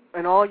right.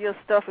 And all your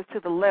stuff is to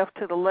the left,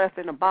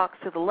 in a box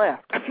to the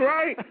left. That's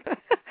right.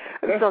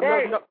 So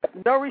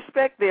no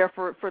respect there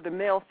for the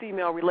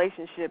male-female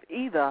relationship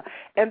either.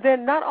 And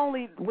then not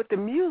only with the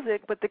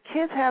music, but the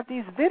kids have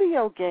these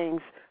video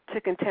games to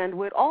contend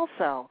with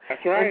also.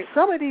 That's right. And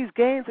some of these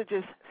games are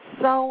just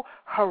so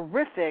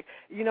horrific.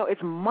 You know,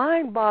 it's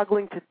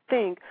mind-boggling to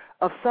think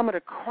of some of the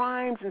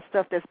crimes and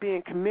stuff that's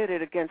being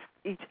committed against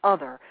each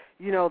other.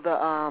 You know,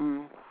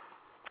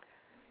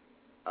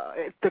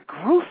 the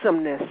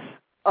gruesomeness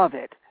of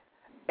it.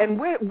 And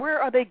where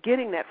are they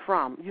getting that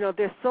from? You know,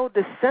 they're so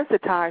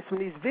desensitized from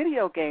these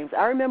video games.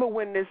 I remember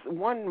when this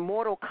one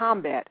Mortal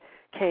Kombat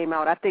came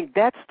out, I think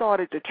that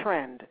started the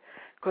trend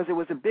because it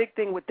was a big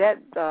thing with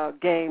that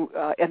game,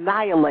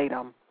 annihilate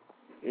them.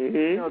 Mm-hmm.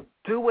 You know,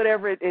 do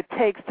whatever it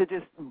takes to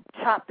just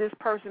chop this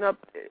person up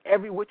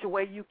every which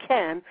way you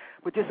can,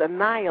 but just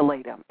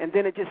annihilate them. And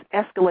then it just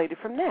escalated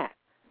from that.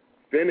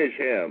 Finish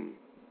him.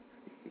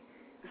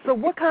 So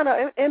what kind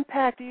of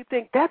impact do you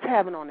think that's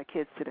having on the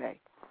kids today?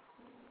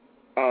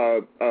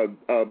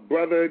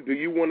 Brother, do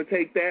you want to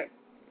take that?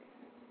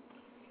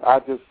 I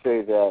just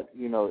say that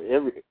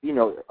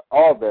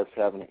all that's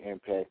having an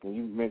impact, and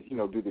you mentioned,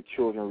 do the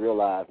children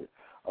realize it?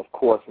 Of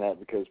course not,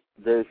 because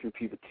very few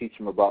people teach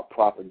them about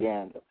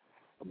propaganda,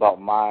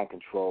 about mind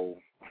control,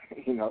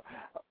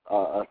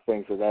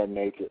 things of that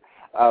nature.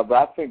 But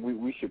I think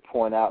we should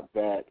point out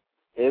that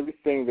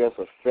everything that's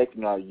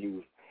affecting our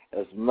youth,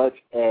 as much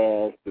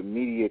as the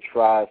media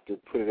tries to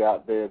put it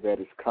out there that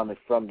it's coming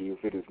from the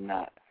youth, it is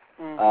not.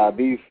 Mm-hmm.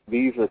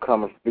 These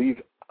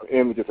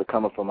images are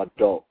coming from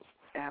adults,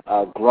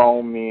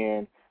 grown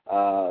men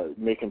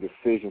making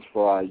decisions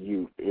for our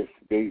youth.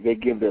 They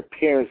give their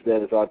parents,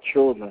 that is our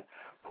children,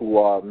 who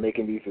are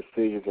making these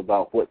decisions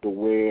about what to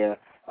wear,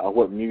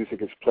 what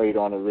music is played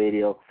on the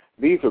radio.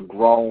 These are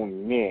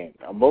grown men,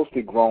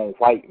 mostly grown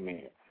white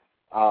men.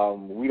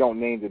 We don't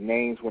name the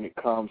names when it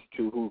comes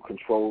to who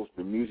controls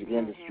the music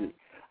industry.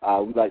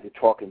 We like to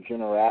talk in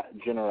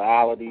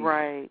generality.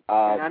 Right.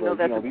 And I know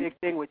that's a big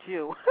thing with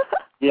you.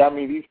 Yeah, I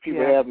mean, these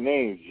people have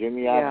names.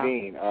 Jimmy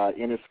Iovine,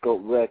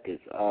 Interscope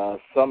Records,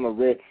 Summer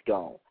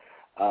Redstone,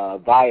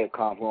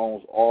 Viacom, who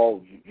owns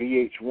all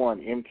VH1,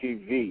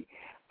 MTV.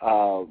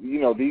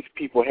 These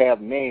people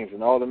have names,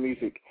 and all the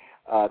music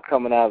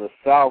coming out of the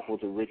South was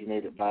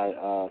originated by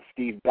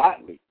Steve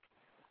Gottlieb,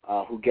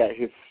 who got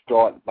his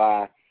start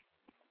by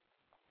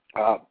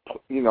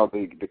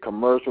the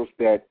commercials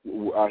that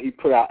he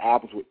put out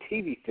albums with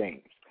TV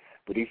themes,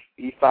 but he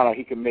found out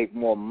he could make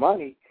more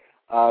money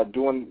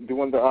doing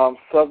the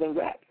Southern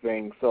rap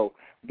thing. So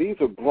these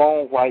are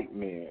grown white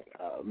men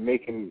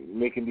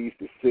making these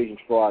decisions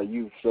for our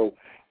youth. So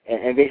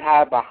and they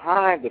hide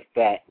behind the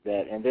fact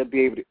that, and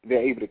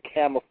they're able to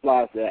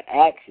camouflage their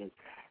actions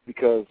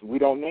because we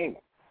don't name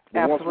them. But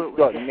Absolutely. Once we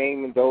start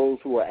naming those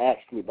who are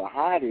actually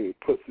behind it, it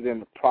puts it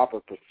in the proper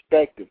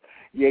perspective.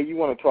 Yeah, you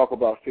want to talk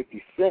about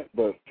 50 Cent,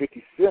 but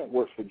 50 Cent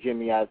works for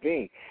Jimmy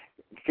Iovine.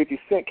 50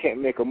 Cent can't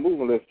make a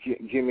move unless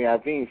Jimmy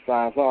Iovine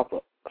signs off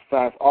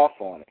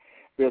on it.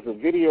 There's a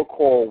video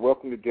called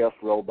Welcome to Death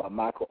Row by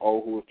Michael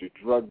O., who was the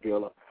drug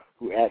dealer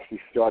who actually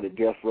started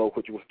Death Row,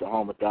 which was the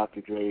home of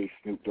Dr. Dre,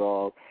 Snoop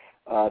Dogg,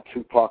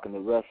 Tupac, and the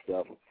rest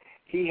of them.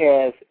 He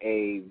has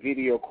a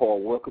video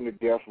called Welcome to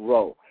Death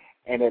Row.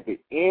 And at the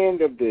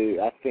end of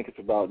I think it's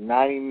about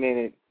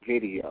 90-minute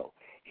video,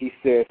 he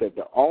says that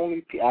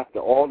after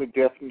all the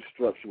death and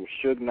destruction with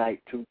Suge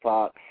Knight,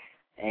 Tupac,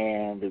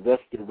 and the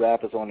rest of the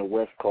rappers on the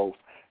West Coast,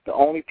 the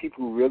only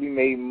people who really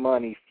made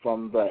money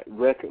from the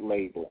record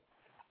label,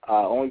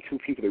 only two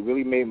people that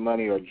really made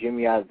money are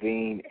Jimmy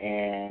Iovine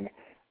and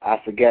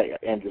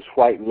and this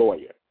white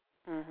lawyer.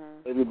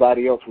 Mm-hmm.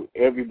 Everybody else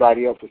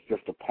was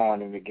just a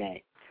pawn in the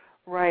game.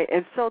 Right,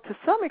 and so to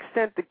some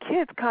extent, the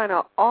kids kind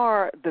of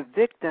are the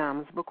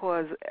victims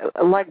because,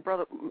 like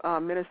Brother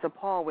Minister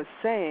Paul was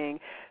saying,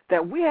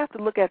 that we have to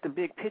look at the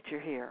big picture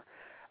here.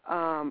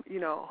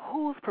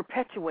 Who's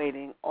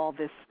perpetuating all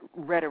this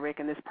rhetoric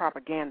and this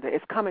propaganda?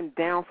 It's coming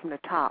down from the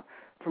top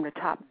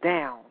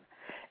down.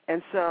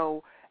 And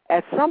so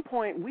at some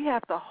point, we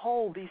have to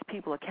hold these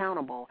people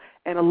accountable.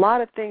 And a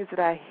lot of things that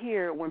I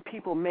hear when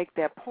people make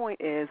that point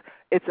is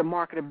it's a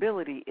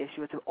marketability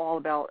issue. It's all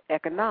about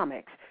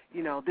economics.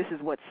 This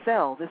is what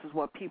sells. This is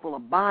what people are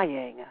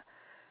buying.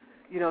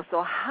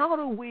 So how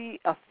do we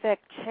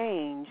affect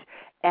change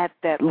at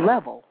that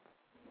level?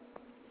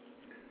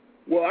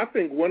 Well, I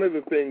think one of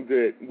the things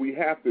that we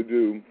have to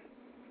do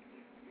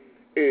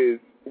is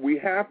we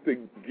have to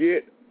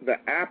get the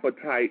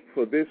appetite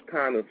for this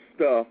kind of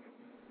stuff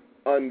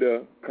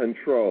under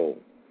control.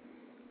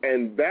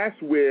 And that's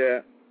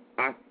where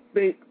I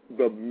think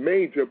the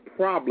major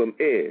problem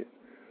is,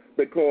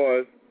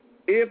 because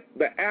if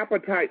the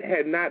appetite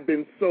had not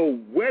been so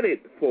whetted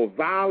for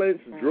violence,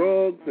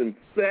 drugs, and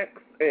sex,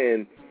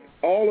 and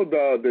all of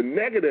the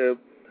negative,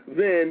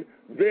 then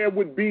there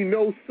would be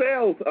no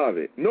sales of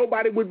it.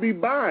 Nobody would be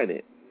buying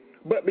it.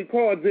 But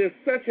because there's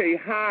such a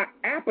high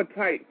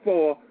appetite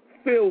for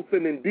filth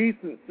and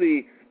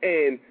indecency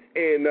and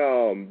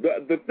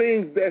the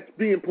things that's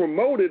being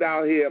promoted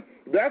out here,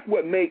 that's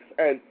what makes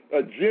a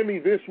Jimmy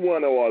this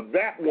one or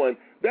that one,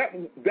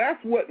 that's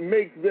what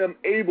makes them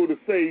able to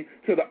say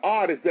to the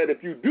artist that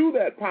if you do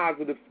that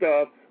positive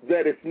stuff,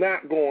 that it's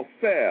not going to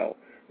sell.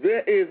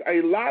 There is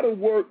a lot of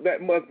work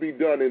that must be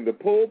done in the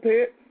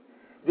pulpit.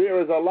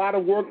 There is a lot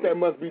of work that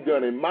must be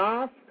done in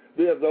mosques.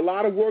 There's a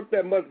lot of work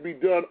that must be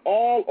done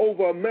all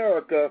over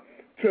America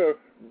to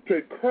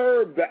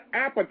curb the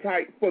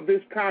appetite for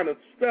this kind of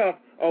stuff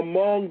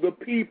among the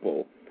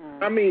people.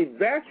 I mean,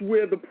 that's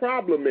where the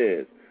problem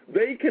is.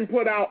 They can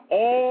put out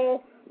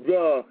all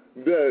the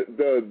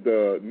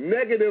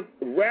negative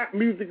rap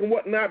music and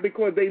whatnot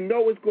because they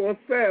know it's going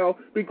to sell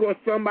because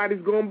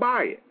somebody's going to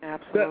buy it.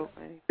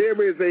 Absolutely.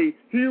 There is a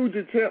huge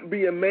attempt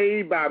being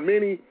made by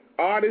many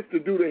artists to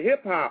do the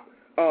hip-hop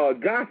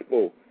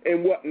gospel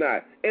and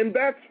whatnot, and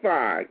that's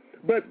fine.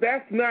 But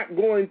that's not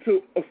going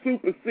to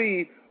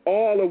supersede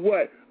all of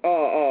what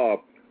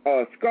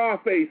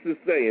Scarface is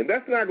saying.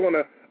 That's not going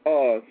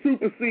to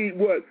supersede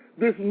what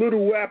this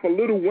little rapper,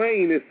 Lil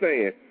Wayne, is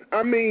saying.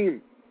 I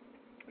mean,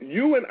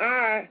 you and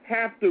I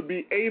have to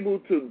be able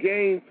to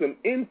gain some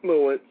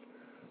influence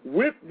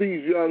with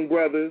these young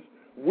brothers,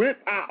 with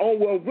our own,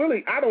 well,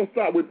 really, I don't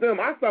start with them.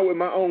 I start with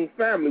my own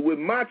family, with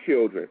my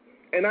children.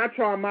 And I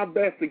try my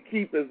best to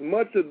keep as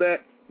much of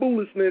that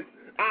foolishness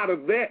out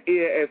of their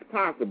ear as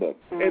possible.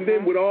 Mm-hmm. And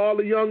then with all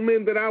the young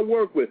men that I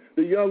work with,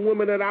 the young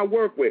women that I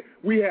work with,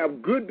 we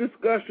have good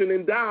discussion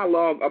and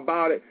dialogue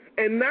about it.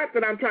 And not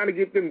that I'm trying to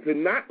get them to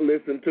not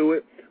listen to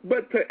it,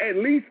 but to at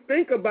least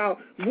think about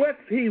what's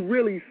he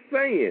really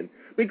saying.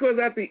 Because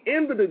at the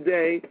end of the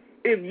day,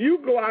 if you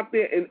go out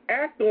there and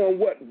act on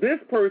what this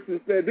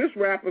person said, this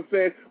rapper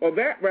said, or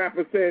that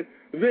rapper said,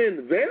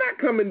 then they're not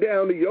coming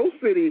down to your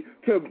city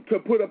to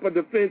put up a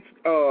defense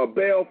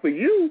bail for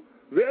you.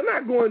 They're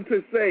not going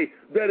to say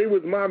that it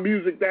was my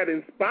music that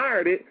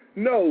inspired it.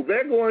 No,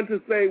 they're going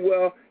to say,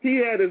 well, he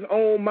had his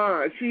own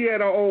mind. She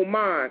had her own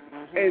mind.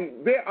 Mm-hmm.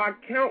 And there are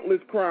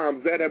countless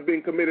crimes that have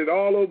been committed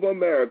all over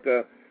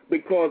America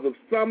because of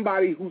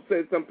somebody who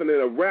said something in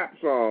a rap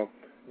song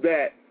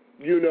that,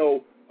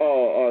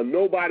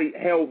 nobody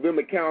held them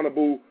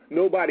accountable.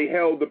 Nobody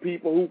held the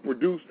people who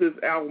produced this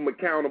album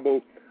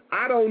accountable.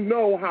 I don't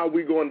know how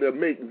we're going to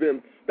make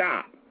them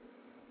stop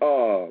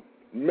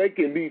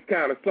making these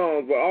kind of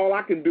songs, but all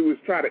I can do is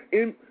try to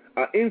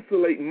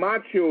insulate my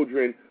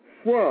children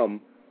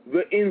from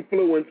the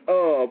influence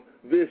of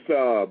this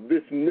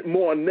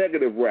more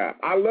negative rap.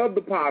 I love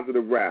the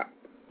positive rap.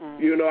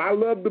 Mm-hmm. I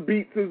love the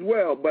beats as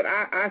well, but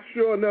I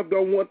sure enough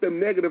don't want them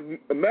negative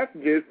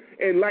messages.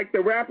 And like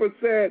the rapper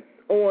said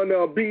on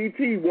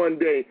BET one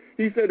day,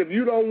 he said, if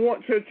you don't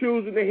want your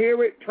children to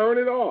hear it, turn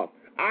it off.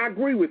 I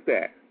agree with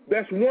that.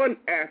 That's one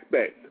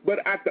aspect. But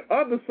at the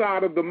other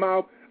side of the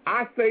mouth,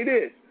 I say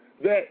this,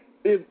 that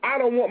if I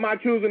don't want my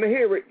children to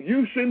hear it,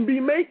 you shouldn't be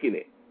making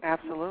it.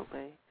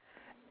 Absolutely.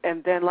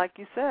 And then, like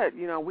you said,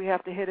 we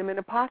have to hit them in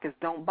the pockets.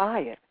 Don't buy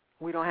it.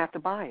 We don't have to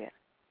buy it.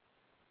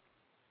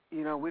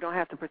 We don't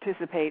have to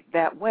participate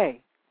that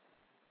way.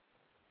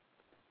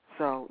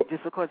 So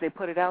just because they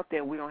put it out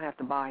there, we don't have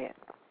to buy it.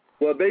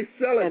 Well, they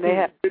sell it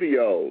through the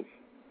videos.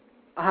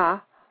 Uh-huh.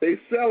 They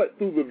sell it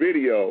through the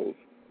videos.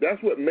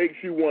 That's what makes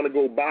you want to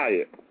go buy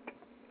it.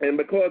 And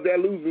because they're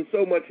losing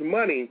so much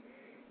money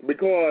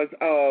because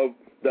of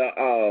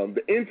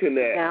the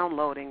internet.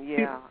 Downloading,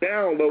 yeah.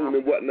 Downloading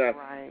and whatnot.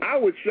 Right. I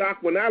was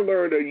shocked when I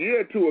learned a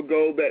year or two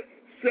ago that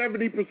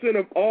 70%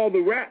 of all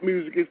the rap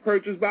music is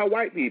purchased by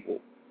white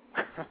people.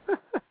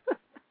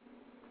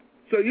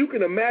 So you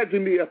can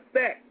imagine the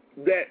effect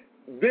that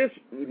this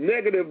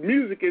negative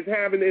music is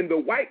having in the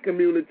white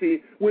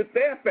community with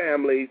their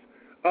families.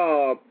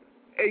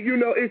 And, you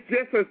know, it's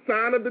just a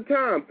sign of the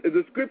times.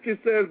 The scripture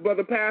says,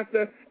 Brother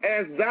Pastor,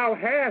 as thou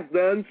hast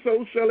done,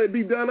 so shall it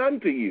be done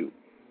unto you.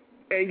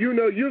 And, you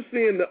know, you're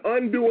seeing the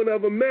undoing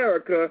of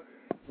America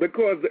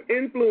because the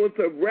influence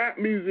of rap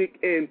music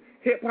and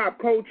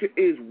hip-hop culture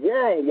is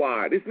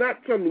worldwide. It's not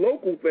some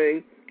local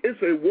thing. It's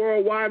a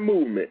worldwide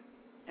movement.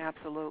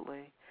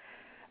 Absolutely.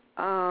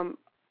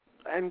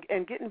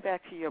 And getting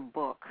back to your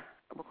book,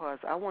 because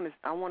I want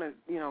to,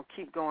 you know,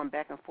 keep going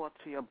back and forth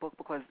to your book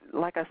because,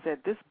 like I said,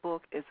 this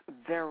book is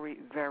very,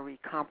 very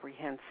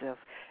comprehensive.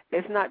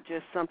 It's not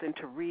just something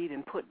to read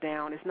and put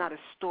down. It's not a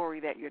story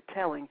that you're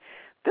telling.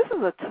 This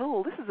is a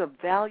tool. This is a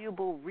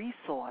valuable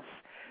resource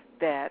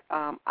that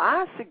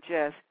I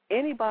suggest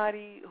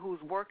anybody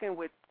who's working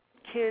with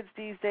kids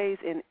these days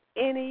in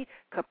any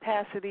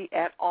capacity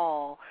at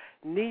all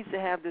needs to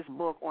have this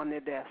book on their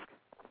desk.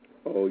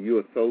 Oh, you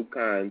are so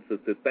kind,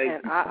 sister. Thank you.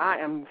 And I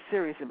am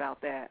serious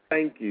about that.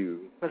 Thank you.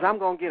 Because I'm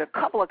going to get a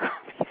couple of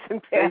copies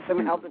and pass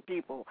them out to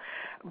people.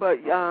 But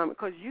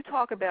because you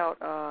talk about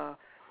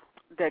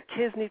that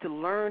kids need to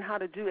learn how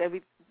to do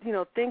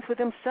things for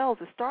themselves,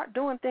 to start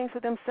doing things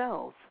for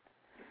themselves.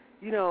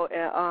 You know,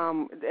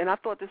 and I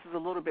thought this was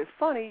a little bit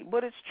funny,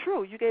 but it's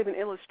true. You gave an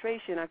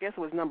illustration. I guess it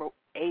was number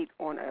 8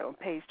 on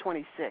page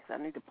 26. I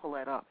need to pull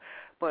that up.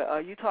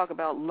 But you talk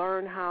about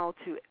learning how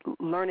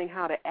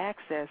to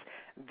access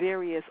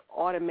various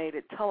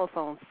automated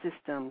telephone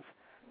systems,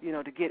 you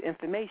know, to get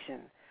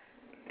information.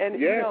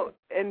 And yeah. You know,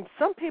 and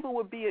some people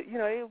would be, you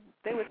know,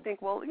 they would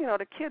think, well, you know,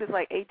 the kid is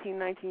like 18,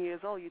 19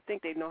 years old. You'd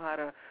think they'd know how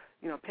to,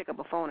 you know, pick up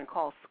a phone and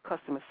call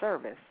customer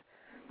service.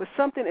 But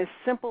something as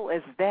simple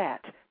as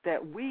that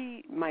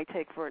we might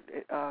take for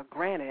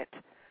granted,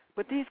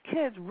 but these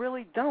kids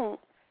really don't,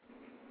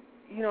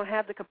 you know,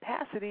 have the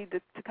capacity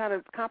to kind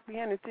of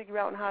comprehend and figure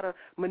out how to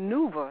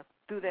maneuver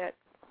through that,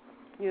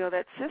 you know,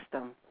 that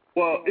system.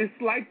 Well, it's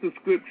like the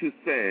scripture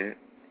said.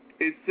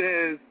 It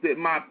says that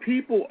my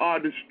people are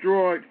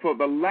destroyed for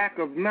the lack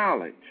of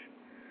knowledge.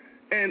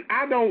 And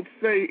I don't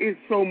say it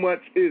so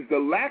much is the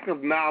lack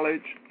of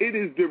knowledge, it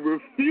is the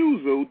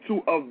refusal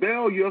to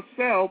avail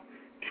yourself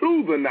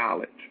to the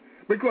knowledge.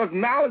 Because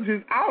knowledge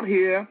is out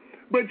here,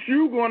 but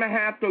you're going to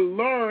have to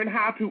learn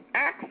how to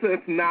access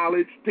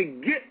knowledge to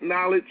get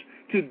knowledge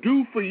to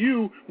do for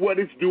you what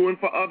it's doing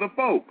for other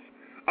folks.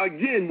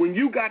 Again, when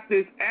you got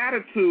this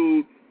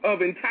attitude of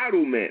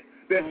entitlement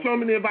that so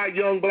many of our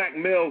young black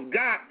males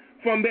got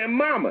from their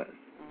mamas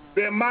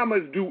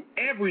do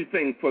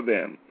everything for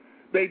them.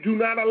 They do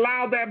not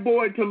allow that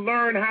boy to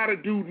learn how to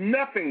do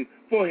nothing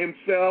for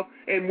himself.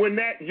 And when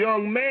that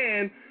young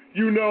man,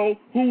 you know,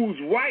 who's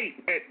right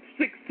at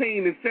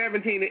 16 and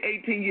 17 and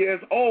 18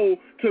 years old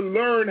to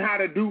learn how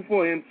to do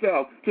for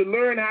himself, to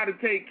learn how to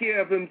take care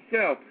of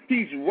himself,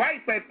 he's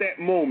ripe at that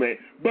moment.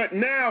 But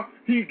now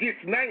he gets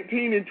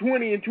 19 and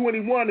 20 and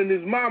 21 and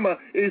his mama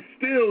is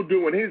still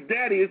doing, his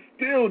daddy is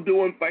still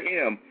doing for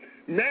him.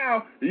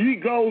 Now he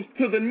goes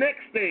to the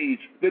next stage.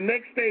 The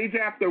next stage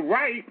after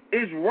ripe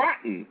is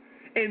rotten.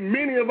 And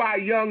many of our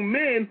young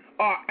men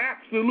are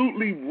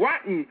absolutely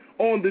rotten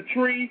on the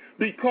tree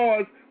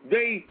because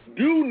they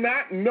do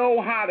not know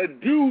how to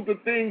do the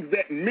things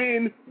that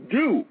men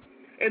do.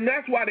 And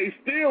that's why they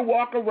still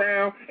walk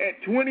around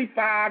at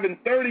 25 and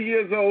 30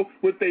 years old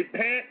with their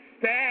pants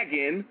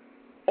sagging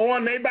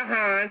on their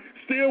behind,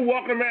 still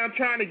walking around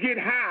trying to get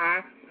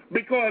high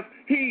because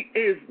he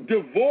is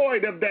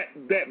devoid of that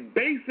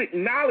basic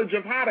knowledge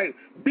of how to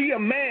be a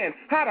man,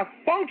 how to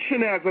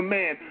function as a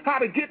man, how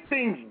to get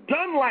things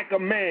done like a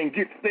man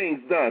gets things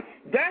done.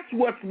 That's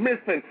what's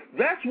missing.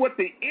 That's what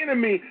the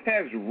enemy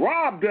has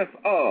robbed us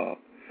of.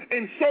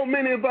 And so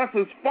many of us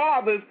as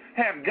fathers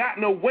have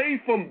gotten away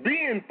from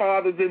being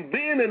fathers and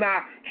being in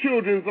our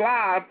children's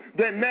lives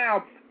that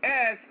now,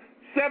 as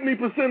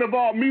 70% of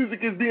all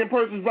music is being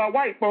purchased by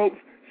white folks,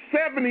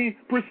 70%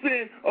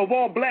 of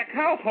all black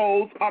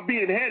households are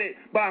being headed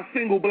by a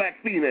single black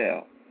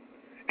female.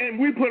 And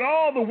we put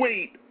all the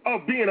weight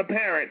of being a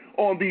parent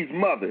on these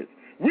mothers.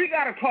 We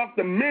got to talk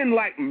to men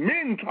like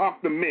men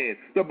talk to men.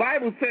 The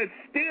Bible says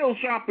steel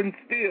sharpens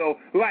steel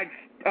like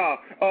men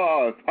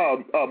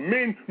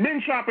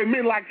sharpen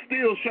men like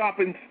steel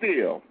sharpens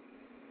steel.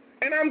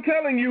 And I'm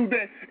telling you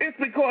that it's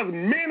because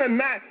men are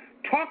not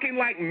talking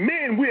like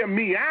men. We're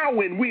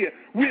meowing.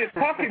 We're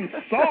talking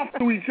soft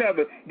to each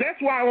other. That's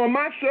why on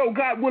my show,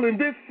 God willing,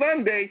 this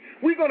Sunday,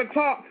 we're going to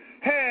talk,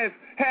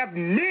 have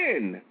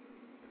men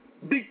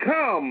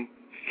become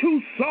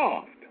too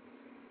soft.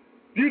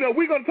 You know,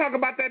 we're going to talk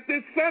about that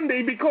this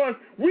Sunday because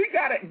we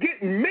got to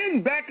get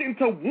men back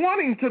into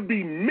wanting to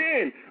be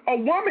men. A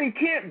woman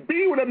can't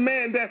be with a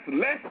man that's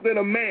less than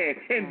a man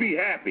and be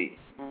happy.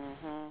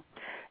 Mm-hmm.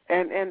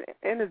 And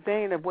in the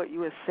vein of what you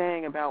were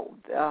saying about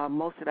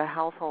most of the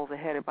households are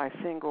headed by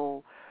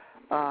single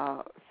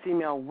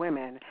female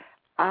women,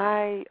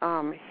 I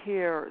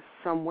hear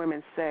some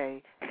women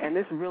say, and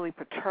this really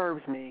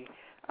perturbs me,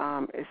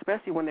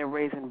 especially when they're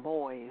raising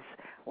boys,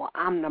 well,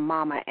 I'm the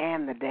mama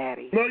and the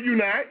daddy. No, you're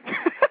not.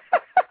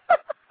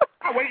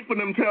 I wait for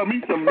them to tell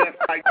me some mess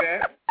like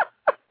that.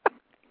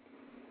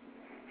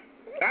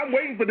 I'm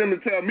waiting for them to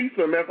tell me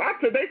some mess.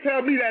 They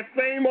tell me that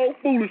same old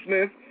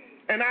foolishness,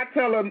 and I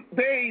tell them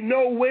they ain't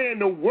nowhere in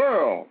the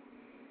world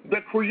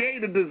the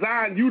Creator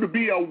designed you to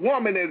be a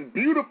woman as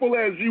beautiful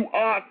as you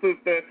are,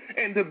 sister,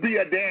 and to be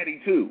a daddy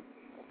too.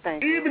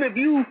 Thank you. Even if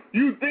you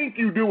think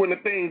you doing the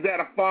things that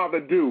a father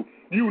do,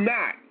 you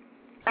not.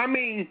 I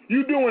mean,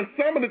 you doing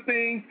some of the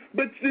things,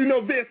 but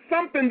there's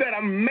something that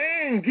a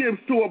man gives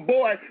to a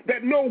boy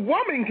that no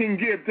woman can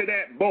give to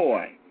that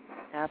boy.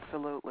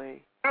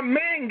 Absolutely. A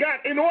man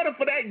in order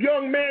for that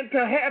young man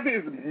to have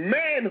his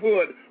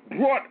manhood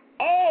brought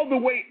all the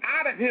way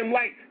out of him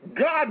like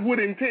God would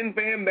intend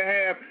for him to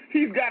have,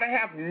 he's got to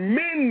have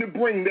men to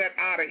bring that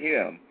out of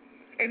him.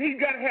 And he's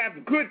got to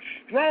have good,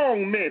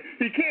 strong men.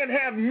 He can't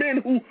have men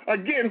who are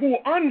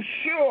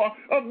unsure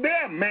of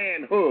their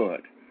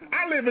manhood.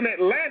 I live in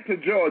Atlanta,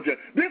 Georgia.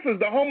 This is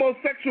the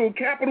homosexual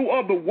capital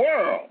of the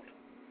world.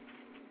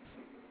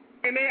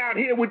 And they out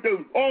here with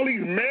all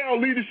these male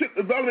leadership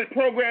development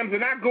programs,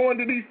 and I go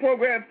into these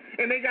programs,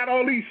 and they got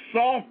all these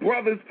soft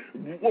brothers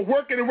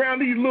working around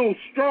these little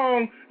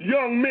strong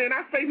young men.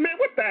 I say, man,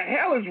 what the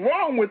hell is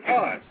wrong with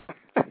us?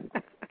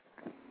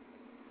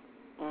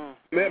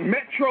 They're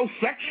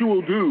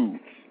metrosexual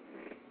dudes.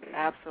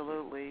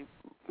 Absolutely.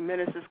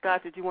 Minister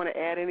Scott, did you want to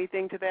add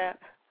anything to that?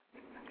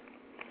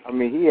 I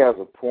mean, he has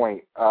a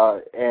point,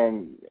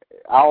 and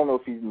I don't know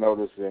if he's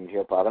noticed in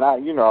hip hop, and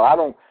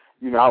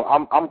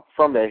I'm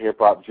from that hip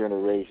hop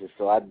generation,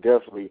 so I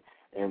definitely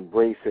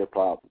embrace hip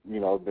hop.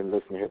 I've been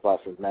listening to hip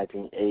hop since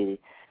 1980.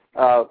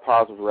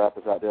 Positive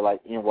rappers out there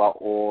like NY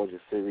Orange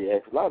and Siri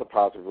X, a lot of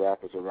positive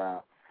rappers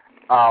around.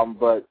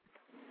 But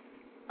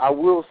I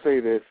will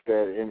say this,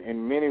 that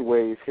in many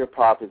ways, hip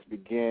hop has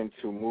begun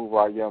to move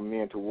our young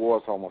men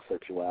towards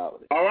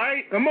homosexuality. All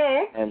right, come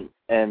on.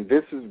 And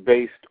this is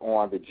based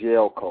on the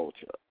jail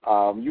culture.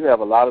 You have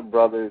a lot of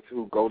brothers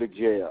who go to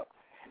jail.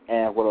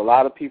 And what a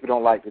lot of people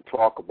don't like to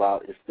talk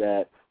about is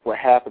that what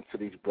happens to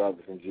these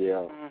brothers in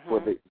jail,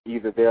 whether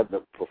either they're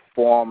the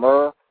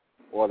performer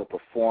or the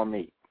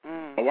performee.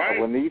 Right.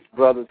 When these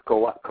brothers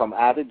come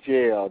out of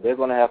jail, they're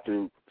going to have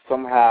to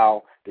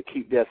somehow, to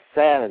keep their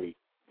sanity,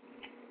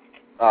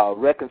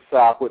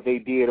 reconcile what they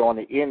did on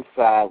the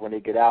inside when they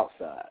get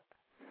outside.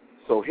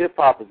 So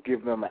hip-hop has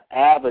given them an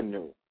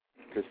avenue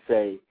to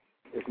say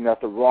there's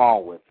nothing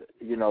wrong with it.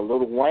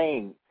 Lil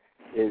Wayne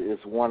is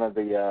one of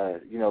the,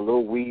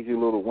 Lil Weezy,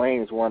 Lil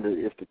Wayne is one of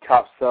the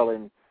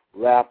top-selling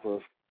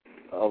rappers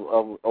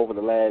of over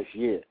the last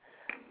year.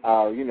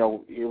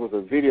 It was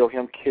a video of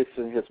him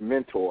kissing his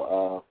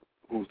mentor,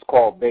 who's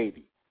called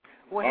Baby.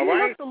 Well,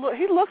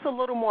 he looks a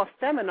little more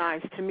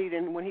feminized to me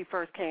than when he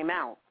first came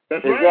out.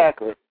 That's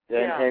exactly.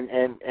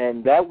 Right.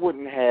 And that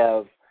wouldn't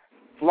have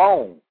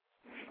flown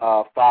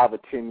 5 or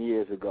 10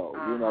 years ago.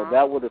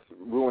 That would have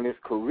ruined his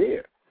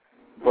career.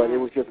 But it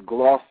was just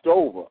glossed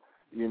over.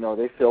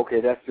 They say,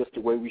 okay, that's just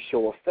the way we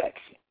show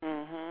affection.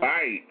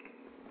 Right.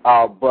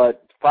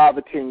 But 5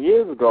 or 10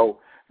 years ago,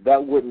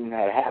 that wouldn't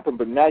have happened.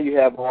 But now you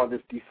have all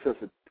this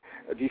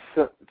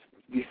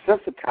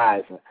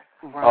desensitizing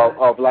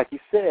of, like you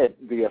said,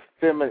 the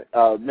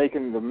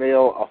making the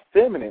male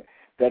effeminate,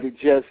 that it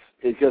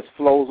just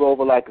flows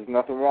over like there's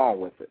nothing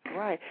wrong with it.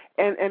 Right.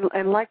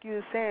 And like you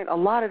were saying, a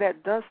lot of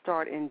that does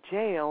start in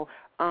jail.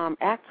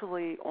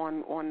 Actually,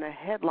 on the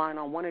headline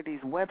on one of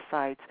these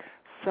websites,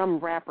 some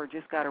rapper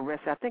just got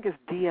arrested. I think it's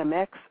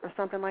DMX or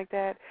something like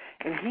that.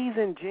 And he's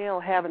in jail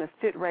having a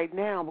fit right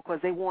now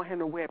because they want him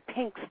to wear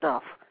pink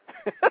stuff.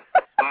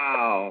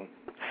 Wow.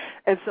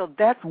 And so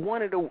that's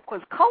one of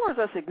because colors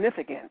are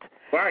significant.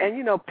 Right.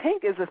 And,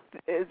 pink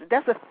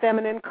that's a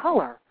feminine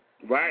color.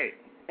 Right.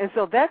 And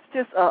so that's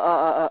just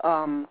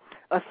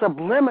a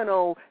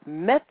subliminal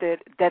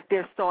method that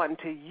they're starting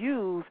to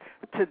use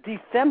to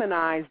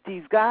defeminize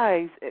these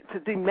guys, to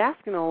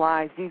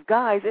demasculinize these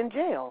guys in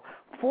jail,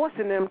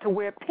 forcing them to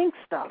wear pink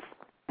stuff.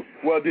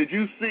 Well, did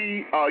you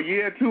see a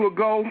year or two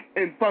ago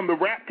from the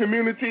rap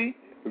community,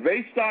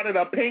 they started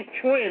a pink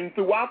trend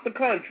throughout the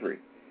country.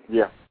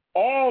 Yeah.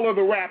 All of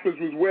the rappers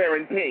was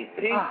wearing pink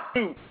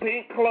suits,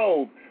 pink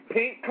clothes,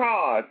 pink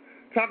cars,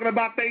 talking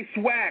about they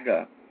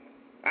swagger.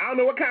 I don't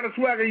know what kind of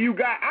swagger you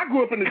got. I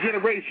grew up in the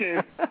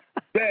generation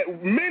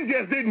that men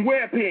just didn't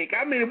wear pink.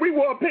 I mean, if we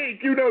wore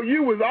pink, you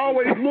was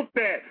always looked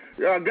at.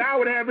 A guy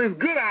would have his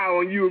good eye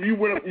on you if you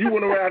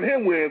went around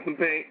him wearing some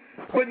pink.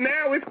 But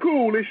now it's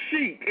cool, it's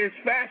chic, it's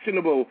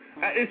fashionable,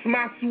 it's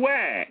my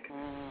swag.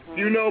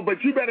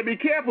 But you better be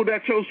careful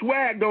that your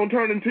swag don't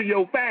turn into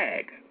your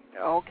fag.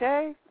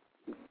 Okay.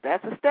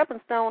 That's a stepping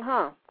stone,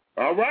 huh?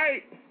 All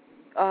right.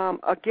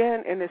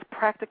 Again, in this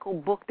practical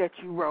book that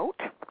you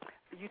wrote,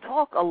 you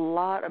talk a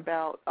lot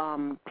about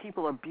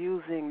people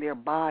abusing their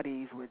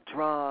bodies with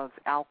drugs,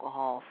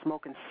 alcohol,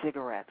 smoking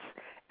cigarettes.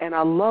 And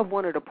I love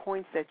one of the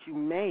points that you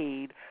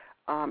made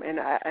And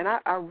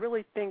I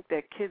really think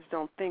that kids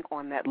don't think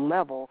on that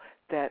level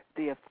that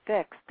the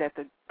effects that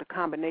the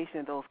combination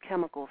of those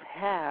chemicals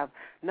have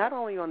not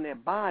only on their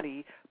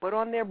body but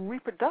on their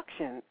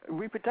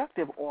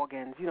reproductive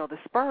organs. You know, the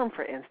sperm,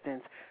 for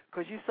instance,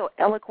 because you so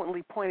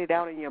eloquently pointed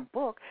out in your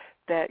book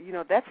that, you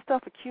know, that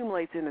stuff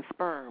accumulates in the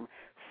sperm.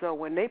 So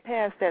when they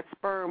pass that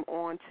sperm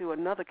on to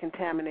another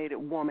contaminated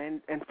woman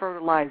and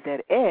fertilize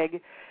that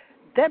egg,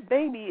 that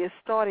baby is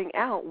starting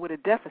out with a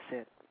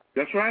deficit.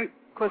 That's right.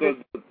 Because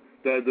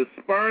the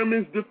sperm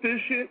is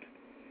deficient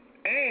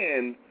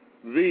and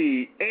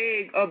the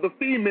egg of the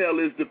female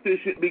is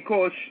deficient,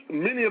 because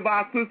many of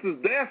our sisters,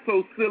 they're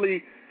so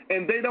silly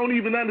and they don't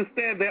even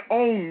understand their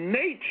own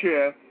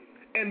nature,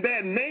 and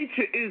that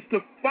nature is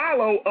to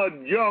follow a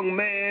young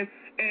man,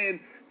 and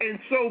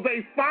so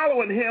they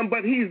following him,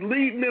 but he's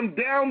leading them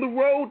down the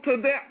road to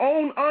their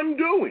own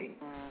undoing.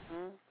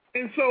 Mm-hmm.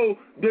 And so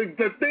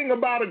the thing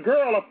about a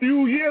girl a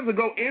few years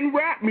ago in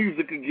rap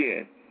music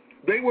again,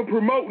 they were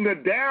promoting a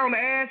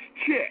down-ass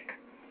chick.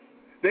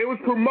 They was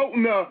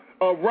promoting a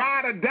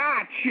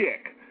ride-or-die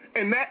chick.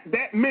 And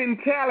that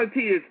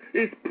mentality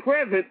is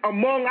present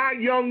among our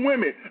young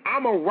women.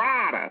 I'm a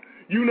rider.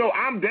 You know,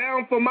 I'm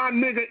down for my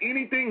nigga,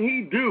 anything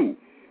he do.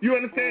 You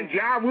understand?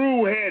 Ja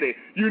Rule had it.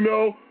 You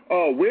know,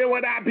 where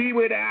would I be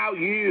without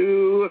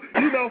you?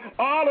 You know,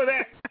 all of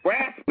that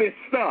raspy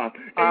stuff.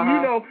 And,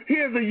 you know,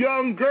 here's a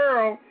young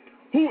girl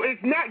who is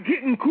not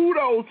getting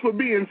kudos for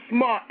being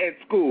smart at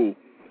school,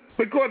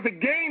 because the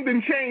game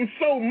done changed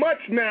so much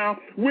now,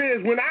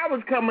 whereas when I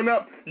was coming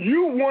up,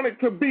 you wanted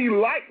to be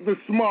like the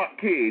smart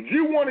kids.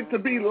 You wanted to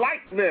be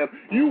like them.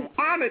 You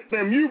honored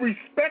them. You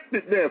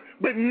respected them.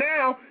 But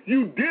now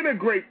you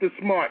denigrate the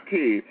smart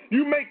kids.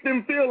 You make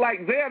them feel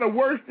like they're the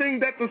worst thing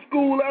that the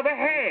school ever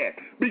had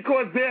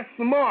because they're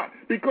smart,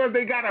 because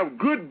they got a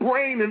good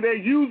brain and they're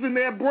using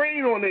their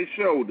brain on their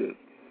shoulders.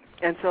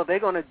 And so they're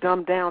going to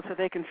dumb down so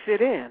they can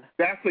fit in.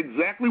 That's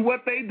exactly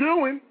what they're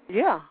doing.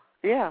 Yeah,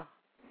 yeah.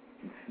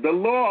 The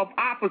law of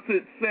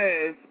opposites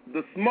says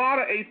the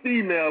smarter a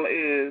female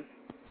is,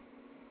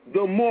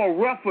 the more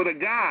rougher the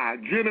guy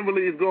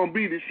generally is going to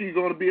be that she's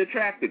going to be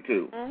attracted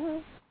to. Mm-hmm.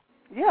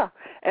 Yeah,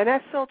 and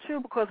that's so true,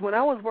 because when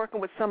I was working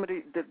with some of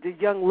the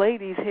young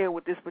ladies here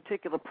with this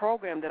particular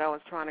program that I was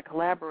trying to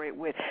collaborate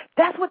with,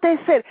 that's what they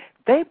said.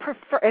 They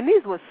prefer, and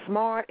these were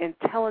smart,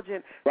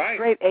 intelligent,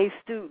 straight A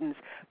students,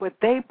 but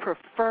they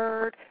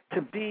preferred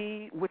to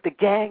be with the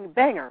gang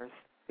bangers.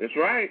 That's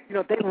right. You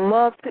know, they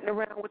love sitting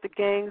around with the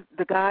gangs,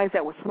 the guys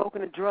that were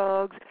smoking the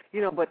drugs,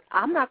 you know, but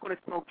I'm not going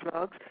to smoke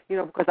drugs, you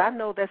know, because I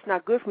know that's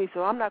not good for me,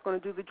 so I'm not going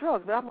to do the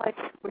drugs. But I'm like,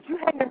 but you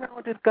hang around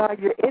with this guy,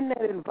 you're in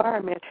that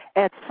environment,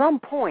 at some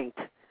point,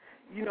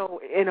 you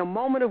know, in a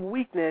moment of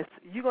weakness,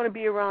 you're going to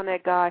be around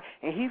that guy,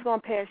 and he's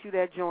going to pass you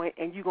that joint,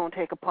 and you're going to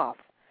take a puff.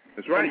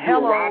 That's right. And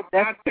hello,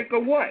 that's pick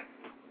or what?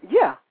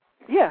 Yeah,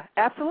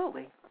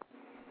 absolutely.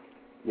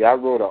 Yeah, I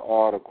wrote an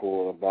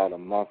article about a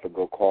month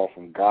ago called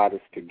From Goddess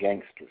to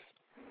Gangsters.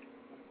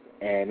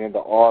 And in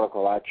the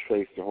article, I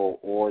traced the whole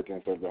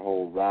origins of the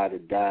whole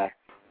ride-or-die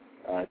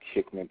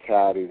chick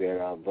mentality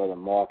that Brother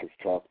Marcus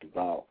talked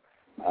about.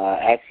 I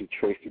actually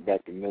traced it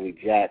back to Millie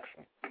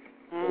Jackson.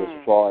 But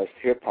as far as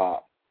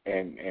hip-hop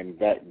and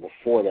back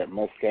before that,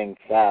 Mustang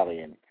Sally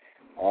and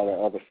all that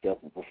other stuff,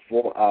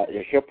 before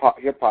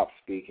hip-hop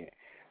speaking,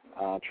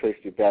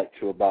 traced it back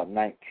to about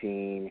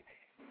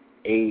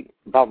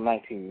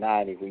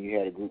 1990, when you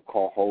had a group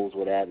called Hoes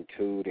with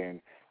Attitude,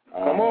 and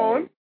it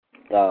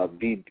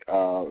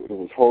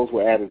was Hoes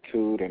with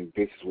Attitude and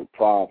Bitches with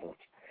Problems,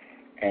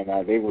 and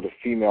they were the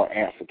female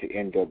answer to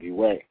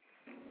NWA,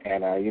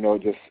 and you know,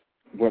 just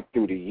went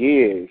through the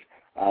years.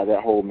 That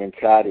whole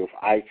mentality of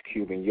Ice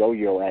Cube and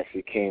Yo-Yo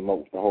actually came up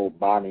with the whole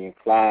Bonnie and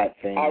Clyde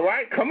thing. All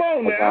right, come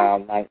on now.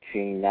 Around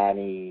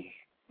 1990,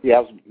 yeah,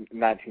 it was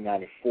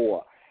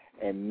 1994,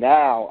 and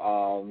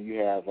now you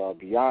have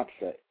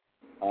Beyonce.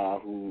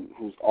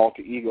 Whose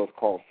alter ego is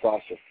called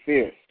Sasha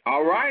Fierce.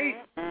 All right.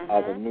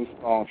 The new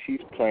song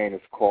she's playing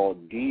is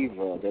called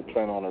Diva. They're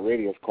playing on the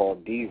radio. It's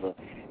called Diva.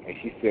 And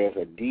she says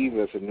a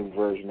diva is a new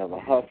version of a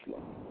hustler.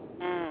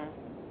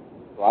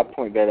 So I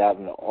point that out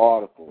in the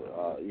article,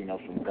 you know,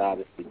 From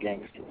Goddess to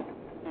Gangster.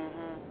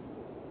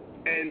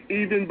 And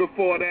even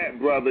before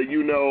that, brother,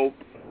 you know,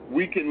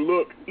 we can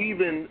look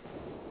even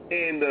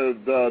in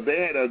they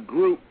had a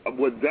group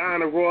with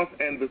Diana Ross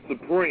and the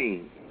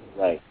Supremes.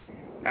 Right.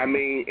 I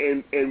mean,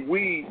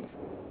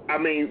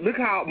 look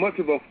how much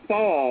of a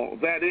fall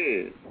that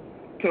is.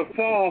 To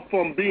fall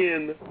from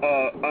being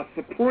a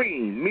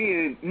supreme,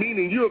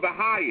 meaning you're the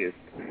highest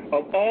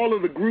of all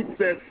of the groups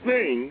that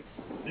sing.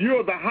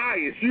 You're the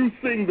highest. You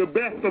sing the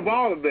best of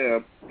all of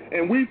them.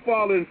 And we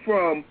fallen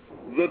from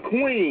the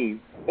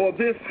queen or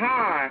this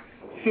high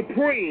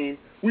supreme.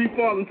 We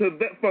fall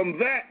from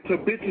that to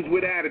bitches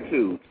with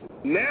attitudes.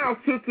 Now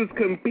sisters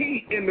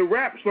compete in the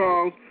rap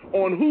songs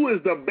on who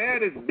is the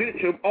baddest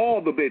bitch of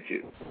all the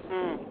bitches.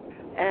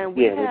 And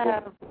we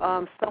have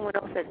someone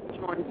else that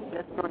joined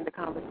the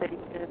conversation.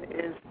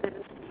 Is this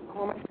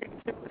who am I speaking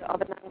to? The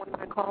other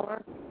 919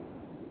 caller?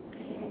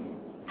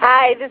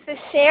 Hi, this is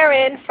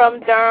Sharon from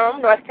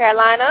Durham, North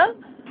Carolina.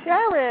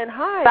 Sharon,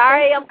 hi.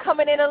 Sorry, I'm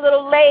coming in a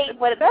little late,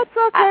 but that's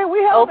okay. We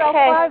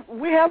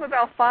have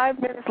about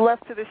 5 minutes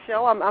left to the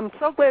show. I'm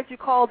so glad you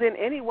called in.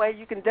 Anyway,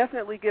 you can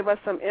definitely give us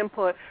some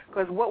input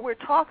because what we're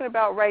talking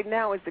about right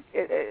now is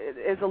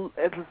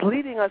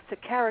leading us to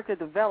character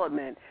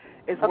development.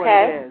 Is what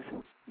it is.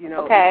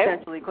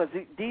 Essentially, because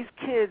these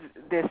kids,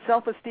 their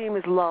self-esteem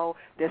is low,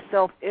 their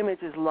self-image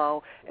is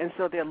low, and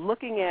so they're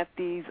looking at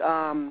these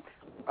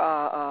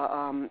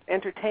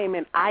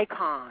entertainment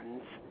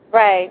icons,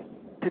 right,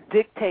 to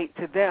dictate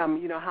to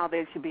them, how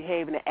they should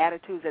behave and the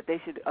attitudes that they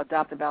should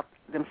adopt about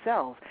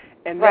themselves.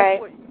 And that's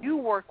what you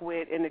work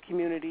with in the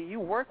community. You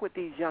work with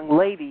these young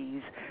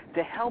ladies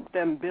to help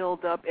them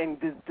build up and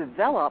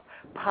develop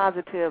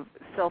positive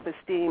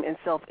self-esteem and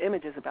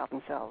self-images about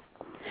themselves.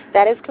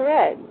 That is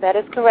correct. That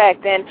is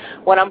correct. And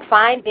what I'm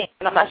finding,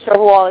 and I'm not sure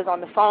who all is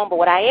on the phone, but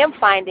what I am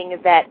finding is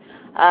that,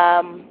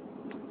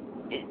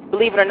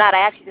 believe it or not, I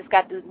actually just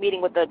got through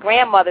meeting with the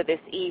grandmother this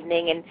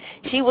evening, and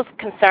she was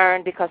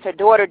concerned because her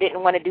daughter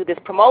didn't want to do this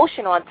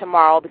promotion on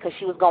tomorrow because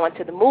she was going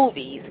to the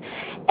movies.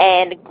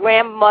 And the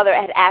grandmother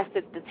had asked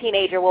the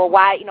teenager, well,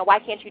 why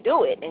can't you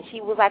do it? And she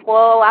was like,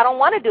 well, I don't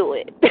want to do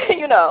it,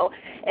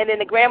 And then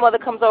the grandmother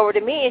comes over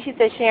to me and she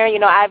says,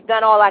 Sharon, I've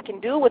done all I can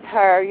do with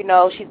her.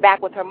 She's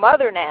back with her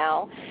mother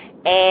now.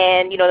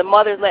 And, the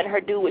mother's letting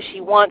her do what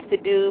she wants to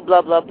do,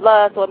 blah, blah,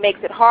 blah. So it makes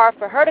it hard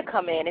for her to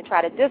come in and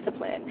try to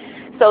discipline.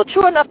 So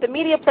true enough, the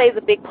media plays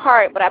a big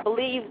part, but I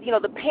believe,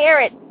 the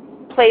parent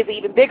plays an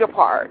even bigger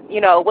part,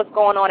 what's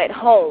going on at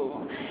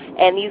home.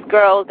 And these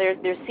girls, they're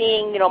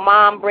seeing,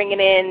 mom bringing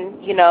in,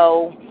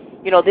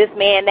 this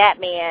man, that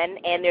man,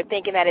 and they're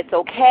thinking that it's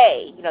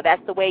okay.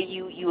 That's the way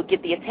you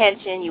get the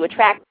attention, you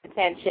attract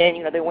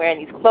attention. They're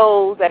wearing these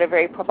clothes that are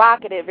very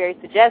provocative, very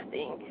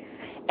suggesting.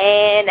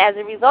 And as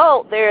a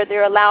result,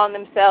 they're allowing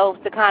themselves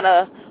to kind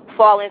of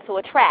fall into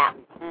a trap,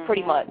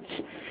 pretty much.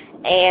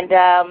 And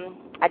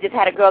I just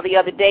had a girl the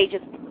other day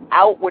just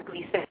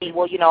outwardly say,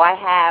 well, I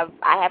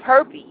have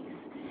herpes.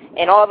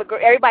 And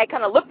everybody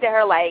kind of looked at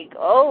her like,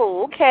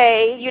 oh,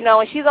 okay,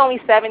 and she's only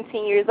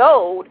 17 years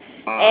old.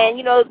 And,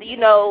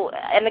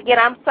 and again,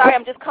 I'm sorry,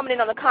 I'm just coming in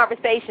on the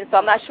conversation, so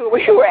I'm not sure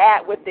where you were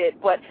at with it,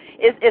 but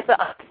it's an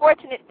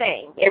unfortunate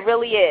thing. It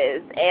really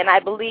is. And I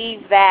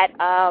believe that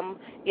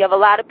you have a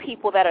lot of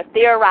people that are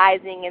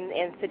theorizing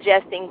and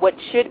suggesting what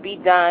should be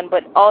done,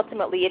 but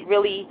ultimately it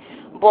really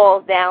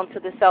boils down to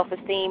the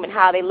self-esteem and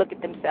how they look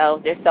at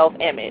themselves, their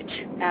self-image.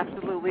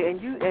 Absolutely,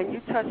 and you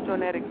touched on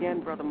that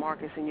again, Brother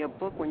Marcus, in your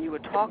book when you were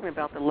talking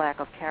about the lack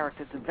of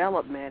character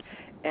development.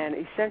 And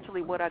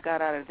essentially what I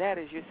got out of that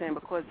is you're saying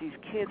because these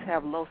kids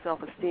have low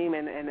self-esteem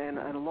and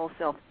a low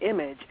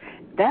self-image,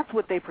 that's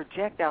what they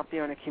project out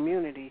there in the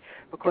community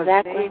because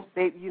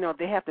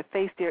they have to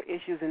face their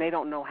issues and they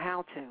don't know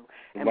how to.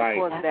 And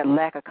because of that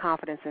lack of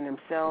confidence in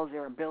themselves,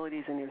 their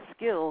abilities, and their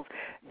skills,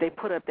 they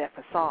put up that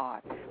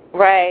facade.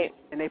 Right.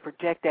 And they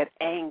project that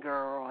anger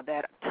or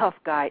that tough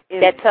guy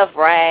image. That tough,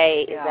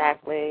 right,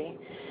 exactly.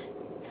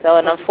 So,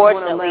 and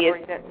unfortunately,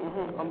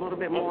 a little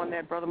bit more on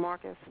that, Brother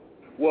Marcus?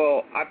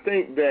 Well, I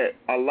think that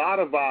a lot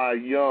of our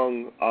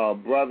young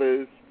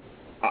brothers,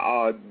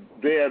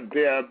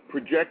 they're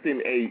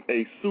projecting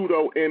a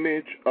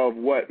pseudo-image of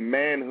what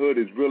manhood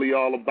is really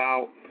all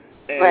about.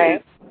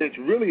 And it's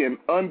really an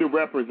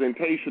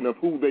underrepresentation of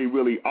who they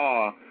really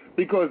are.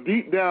 Because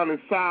deep down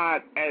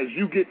inside, as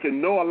you get to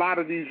know a lot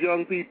of these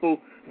young people,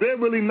 they're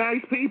really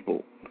nice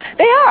people.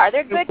 They are.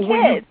 They're good kids.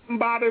 When you get them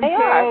by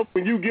themselves,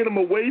 when you get them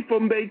away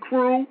from their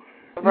crew,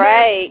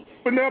 right.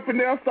 And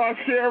they'll start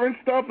sharing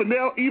stuff, and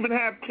they'll even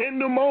have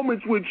tender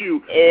moments with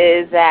you.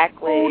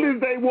 Exactly. As soon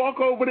as they walk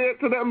over there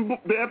to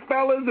their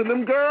fellas and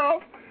them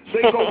girls,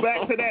 they go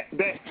back to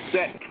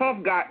that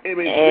tough guy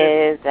image.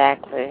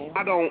 Exactly.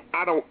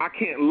 I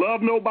can't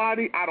love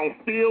nobody. I don't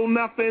feel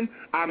nothing.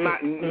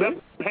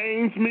 Nothing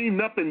pains me.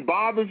 Nothing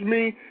bothers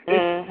me.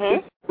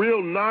 It's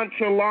real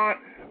nonchalant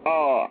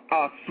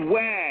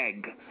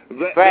swag.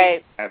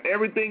 Right.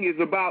 Everything is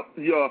about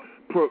your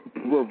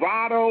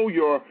bravado,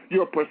 your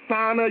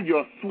persona,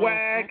 your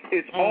swag.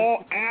 It's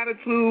all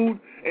attitude,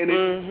 and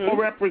it's all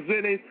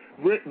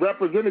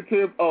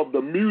representative of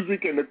the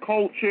music and the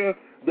culture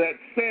that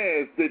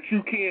says that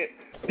you can't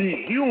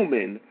be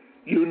human.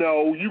 You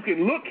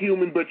can look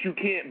human, but you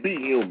can't be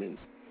human.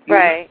 You're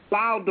not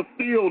allowed to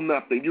feel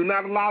nothing. You're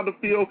not allowed to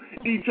feel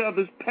each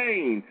other's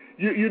pain.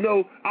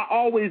 I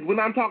always, when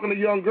I'm talking to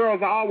young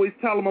girls, I always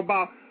tell them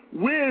about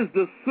where's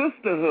the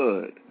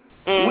sisterhood?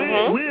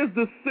 Where's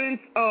the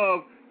sense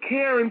of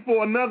caring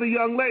for another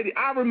young lady?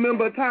 I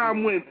remember a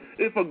time when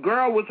if a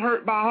girl was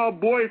hurt by her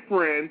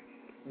boyfriend,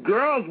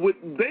 girls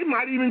they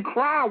might even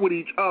cry with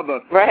each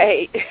other.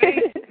 Right.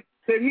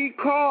 That he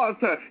caused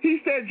her.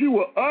 He said you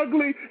were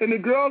ugly, and the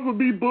girls would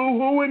be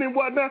boo-hooing and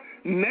whatnot.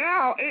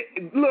 Now,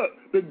 look,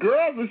 the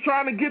girls is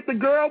trying to get the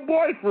girl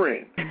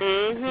boyfriend.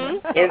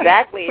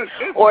 Exactly.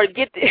 Or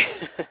get the...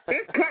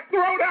 It's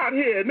cutthroat out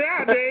here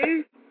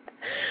nowadays.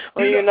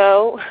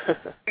 Well,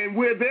 And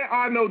where there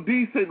are no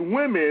decent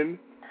women,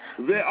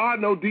 there are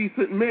no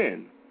decent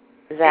men.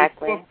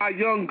 Exactly. And so if our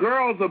young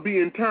girls are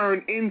being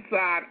turned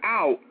inside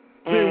out,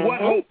 then what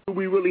hope do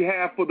we really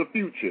have for the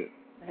future?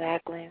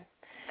 Exactly.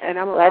 And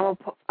I'm going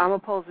to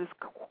pose this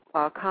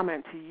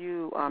comment to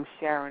you,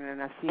 Sharon,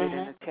 and I see it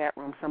in the chat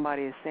room.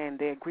 Somebody is saying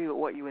they agree with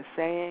what you were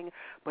saying,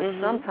 but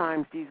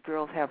sometimes these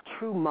girls have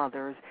true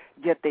mothers,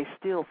 yet they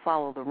still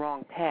follow the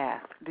wrong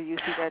path. Do you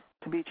see that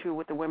to be true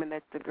with the women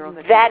the girls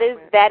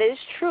that is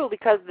true,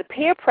 because the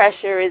peer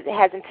pressure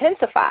has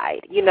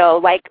intensified. You know,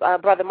 like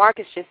Brother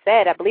Marcus just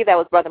said. I believe that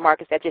was Brother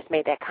Marcus that just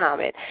made that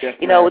comment. Yes,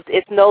 you know,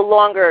 it's no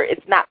longer,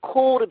 it's not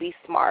cool to be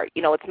smart.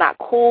 You know, it's not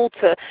cool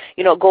to,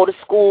 you know, go to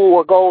school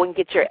or go and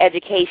get your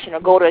education or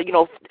go to, you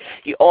know,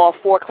 all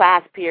 4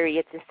 class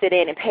periods and sit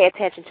in and pay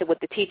attention to what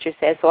the teacher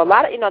says. So a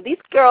lot of, you know, these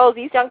girls,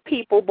 these young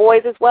people,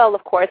 boys as well,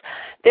 of course,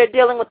 they're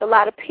dealing with a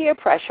lot of peer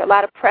pressure, a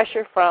lot of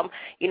pressure from,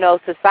 you know,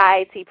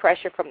 society,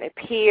 pressure from their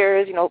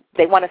peers. You know,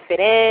 they want to fit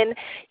in.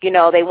 You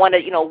know, they want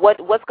to, you know,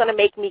 what's going to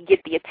make me get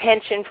the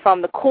attention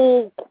from the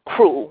cool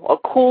crew or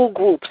cool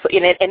groups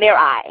in their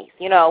eyes.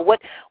 You know,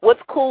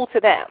 what's cool to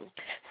them.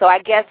 So I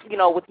guess, you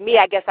know, with me,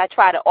 I guess I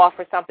try to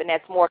offer something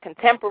that's more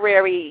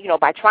contemporary, you know,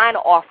 by trying to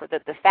offer the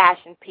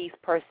fashion piece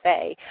per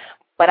se.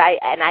 But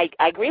I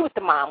agree with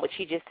the mom, what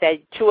she just said.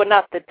 True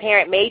enough, the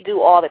parent may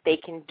do all that they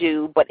can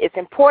do, but it's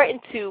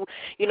important to,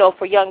 you know,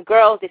 for young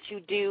girls that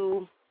you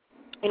do,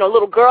 you know,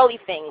 little girly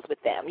things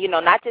with them. You know,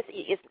 not just,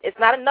 it's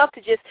not enough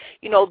to just,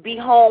 you know, be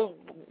home,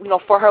 you know,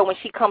 for her when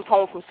she comes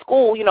home from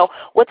school. You know,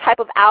 what type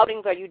of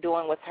outings are you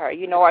doing with her?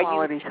 You know, are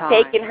you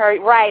taking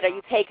her, right, are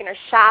you taking her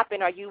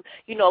shopping? Are you,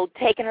 you know,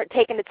 taking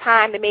the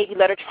time to maybe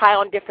let her try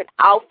on different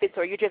outfits,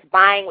 or you're just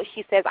buying what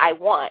she says I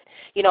want?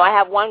 You know, I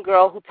have one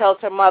girl who tells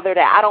her mother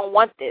that I don't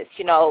want this,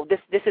 you know,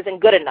 this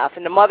isn't good enough.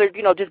 And the mother,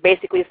 you know, just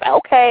basically says,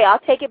 okay, I'll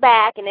take it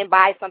back, and then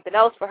buy something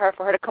else for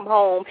her to come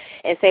home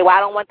and say, well,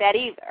 I don't want that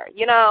either,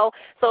 you know.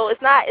 So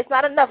it's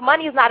not enough.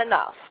 Money is not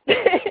enough.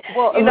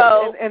 Well, you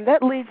know, and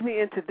that leads me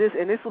into this,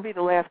 and this will be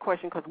the last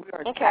question because we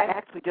are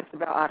actually just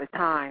about out of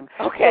time.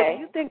 Okay.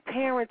 Do you think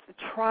parents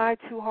try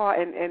too hard?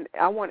 And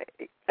I want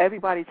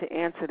everybody to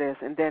answer this,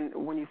 and then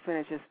when you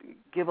finish, just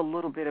give a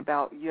little bit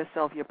about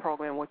yourself, your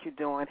program, what you're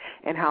doing,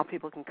 and how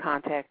people can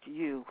contact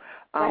you.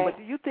 Right. But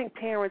do you think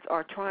parents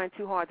are trying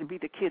too hard to be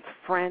the kid's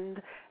friend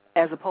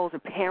as opposed to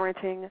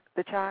parenting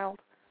the child?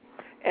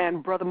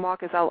 And Brother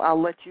Marcus,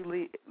 I'll let you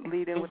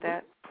lead in with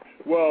that.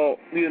 Well,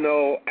 you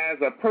know, as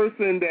a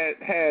person that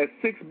has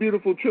 6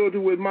 beautiful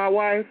children with my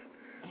wife,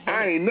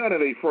 I ain't none of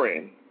their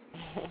friend.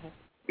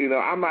 You know,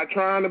 I'm not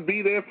trying to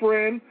be their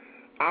friend.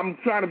 I'm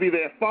trying to be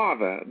their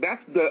father.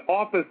 That's the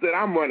office that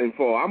I'm running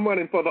for. I'm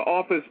running for the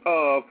office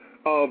of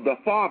the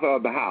father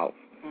of the house.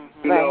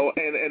 You know,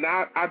 and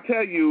I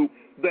tell you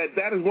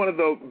that is one of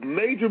the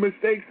major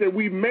mistakes that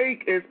we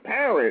make as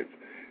parents.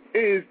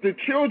 Is the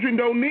children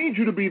don't need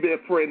you to be their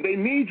friend. They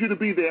need you to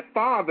be their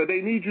father. They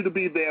need you to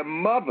be their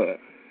mother.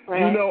 Right.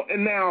 You know,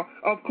 and now,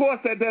 of course,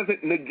 that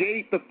doesn't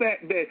negate the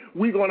fact that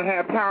we're going to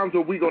have times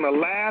where we're going to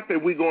laugh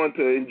and we're going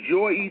to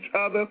enjoy each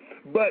other,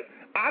 but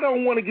I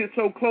don't want to get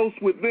so close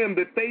with them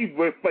that they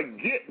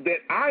forget that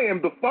I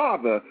am the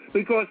father,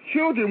 because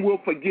children will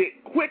forget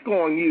quick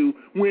on you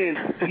when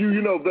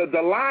you know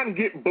the line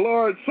get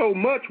blurred so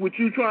much with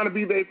you trying to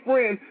be their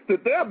friend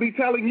that they'll be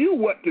telling you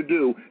what to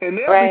do, and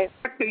they'll be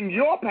respecting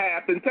your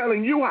path and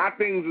telling you how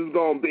things is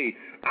going to be.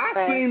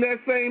 I've seen that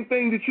same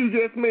thing that you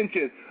just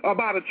mentioned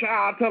about a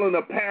child telling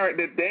a parent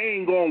that they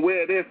ain't going to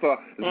wear this or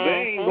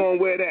they ain't going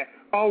to wear that.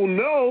 Oh,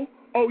 no.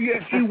 Oh,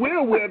 yes, she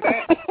will wear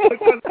that,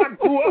 because I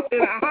grew up in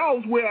a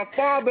house where a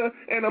father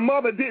and a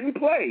mother didn't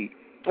play.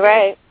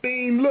 Right. I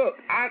mean, look,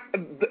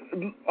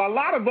 a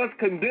lot of us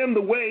condemn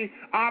the way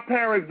our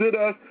parents did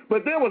us,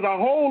 but there was a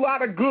whole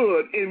lot of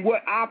good in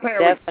what our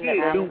parents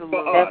did do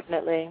for us.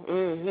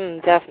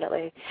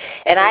 Definitely.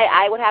 And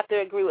I would have to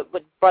agree with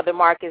Brother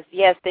Marcus.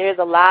 Yes, there's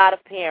a lot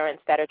of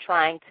parents that are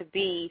trying to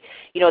be,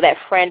 you know, that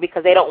friend,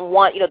 because they don't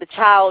want, you know, the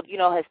child, you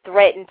know, has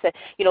threatened to,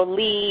 you know,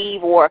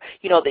 leave, or,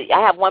 you know, I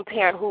have one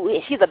parent who,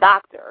 she's a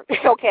doctor,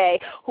 okay,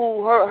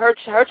 who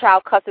her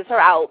child cusses her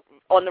out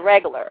on the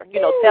regular, you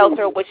know, tells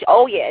her what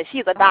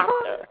she's a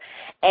doctor.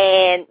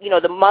 And, you know,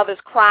 the mother's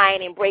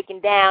crying and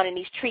breaking down in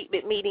these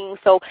treatment meetings.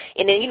 So,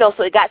 and then, you know,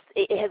 so it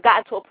has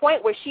gotten to a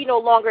point where she no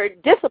longer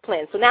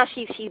disciplines. So now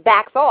she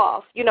backs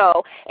off, you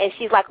know, and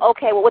she's like,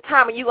 okay, well, what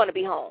time are you going to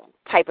be home?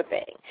 Type of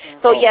thing.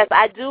 So, yes,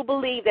 I do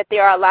believe that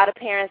there are a lot of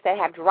parents that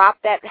have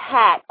dropped that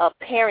hat of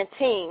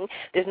parenting.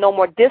 There's no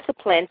more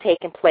discipline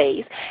taking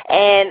place.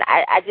 And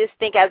I just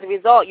think as a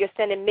result, you're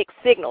sending mixed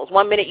signals.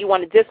 One minute you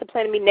want to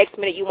discipline me, next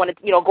minute you want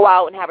to, you know, go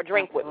out and have a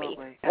drink with me,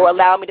 or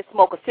allow me to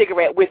smoke a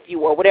cigarette with you,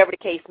 or whatever the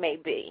case may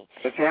be.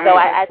 That's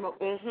right. So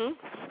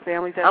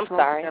families that smoke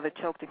together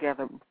choke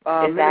together.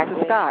 Exactly.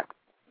 Mr. Scott.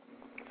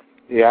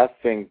 Yeah, I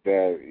think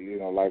that, you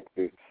know, like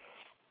the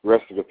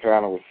rest of the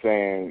panel was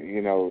saying,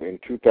 you know, in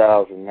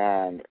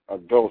 2009,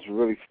 adults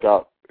really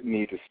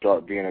need to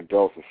start being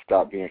adults and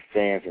stop being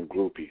fans and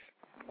groupies.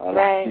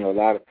 Right. You know,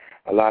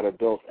 a lot of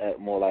adults act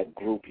more like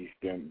groupies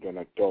than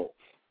adults.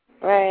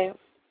 Right.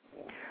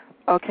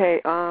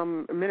 Okay,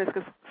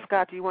 Minister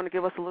Scott, do you want to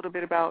give us a little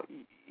bit about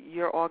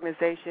your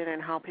organization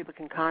and how people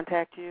can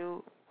contact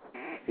you?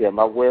 Yeah,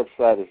 my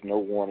website is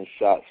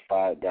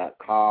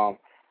nowarningshotsfired.com.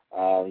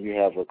 You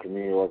have a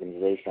community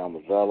organization, I'm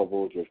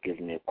available. Just give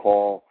me a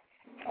call.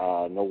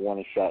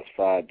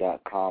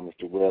 nowarningshotsfired.com is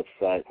the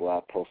website where I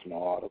post my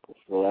articles.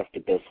 So that's the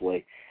best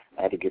way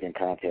to get in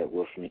contact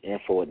with me.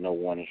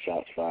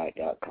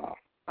 info@nowarningshotsfired.com.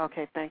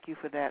 Okay, thank you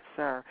for that,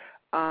 sir.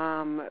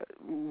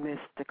 Ms.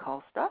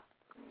 Decoster?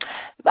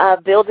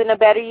 Building a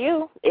Better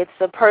You. It's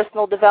a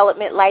personal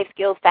development, life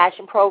skills,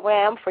 fashion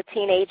program for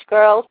teenage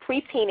girls,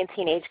 preteen and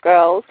teenage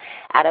girls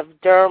out of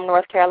Durham,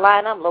 North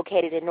Carolina. I'm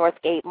located in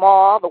Northgate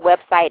Mall. The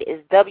website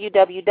is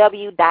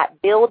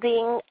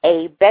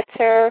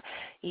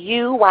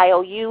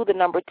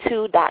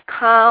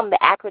www.buildingabetterinumber2.com. The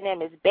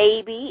acronym is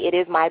BABY. It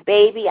is my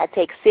baby. I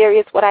take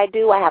serious what I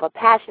do. I have a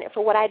passion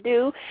for what I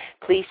do.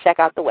 Please check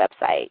out the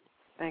website.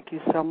 Thank you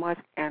so much.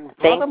 And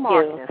Brother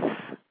Marcus.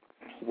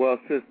 Well,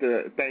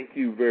 sister, thank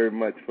you very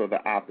much for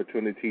the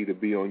opportunity to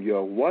be on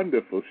your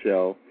wonderful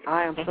show.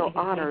 I am so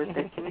honored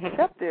that you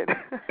accepted.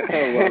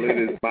 Well, it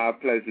is my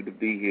pleasure to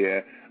be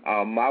here.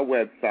 My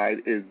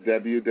website is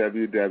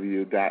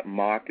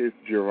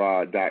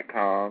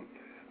www.marcusgirard.com.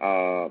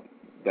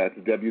 That's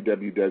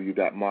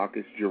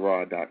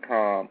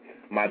www.marcusgirard.com.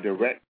 My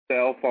direct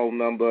cell phone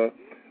number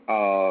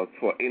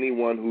for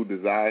anyone who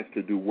desires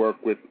to do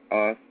work with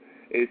us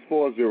is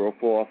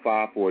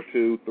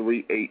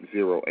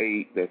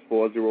 404-542-3808. That's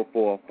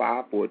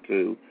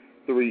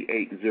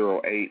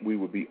 404-542-3808. We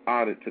would be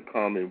honored to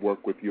come and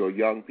work with your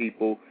young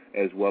people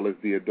as well as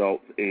the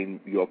adults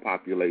in your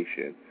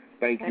population.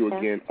 Thank you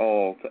again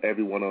all to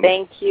everyone on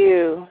Thank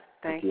you.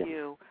 Thank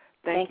you.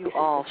 Thank you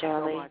all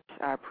so much.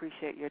 I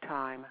appreciate your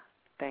time.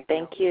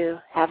 Thank you.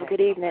 Have a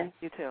good evening.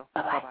 You too.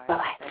 Bye-bye.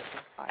 Bye-bye.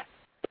 Bye.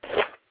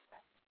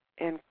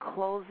 In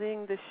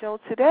closing the show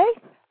today,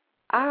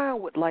 I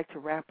would like to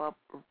wrap up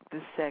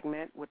this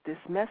segment with this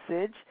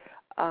message.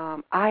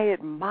 I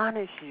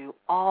admonish you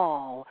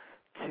all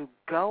to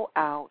go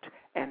out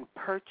and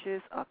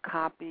purchase a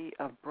copy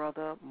of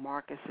Brother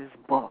Marcus's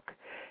book.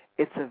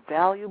 It's a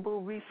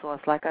valuable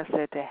resource, like I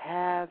said, to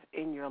have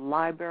in your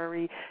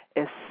library,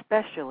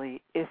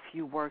 especially if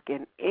you work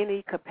in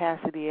any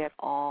capacity at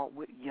all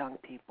with young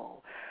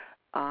people.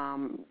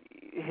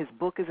 His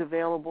book is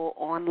available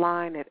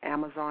online at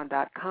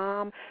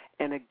Amazon.com.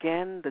 And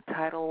again, the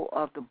title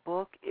of the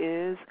book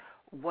is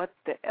What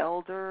the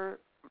Elders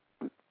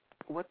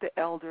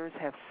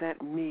Have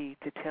Sent Me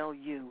to Tell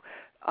You.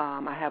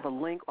 I have a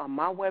link on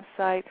my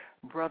website.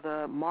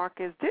 Brother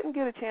Marcus didn't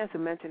get a chance to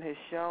mention his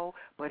show,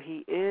 but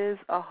he is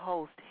a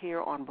host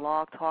here on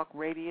Blog Talk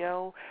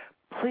Radio.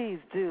 Please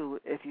do,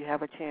 if you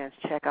have a chance,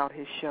 check out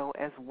his show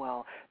as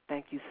well.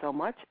 Thank you so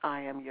much. I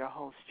am your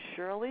host,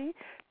 Shirley.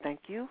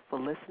 Thank you for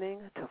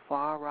listening to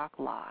Far Rock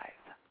Live.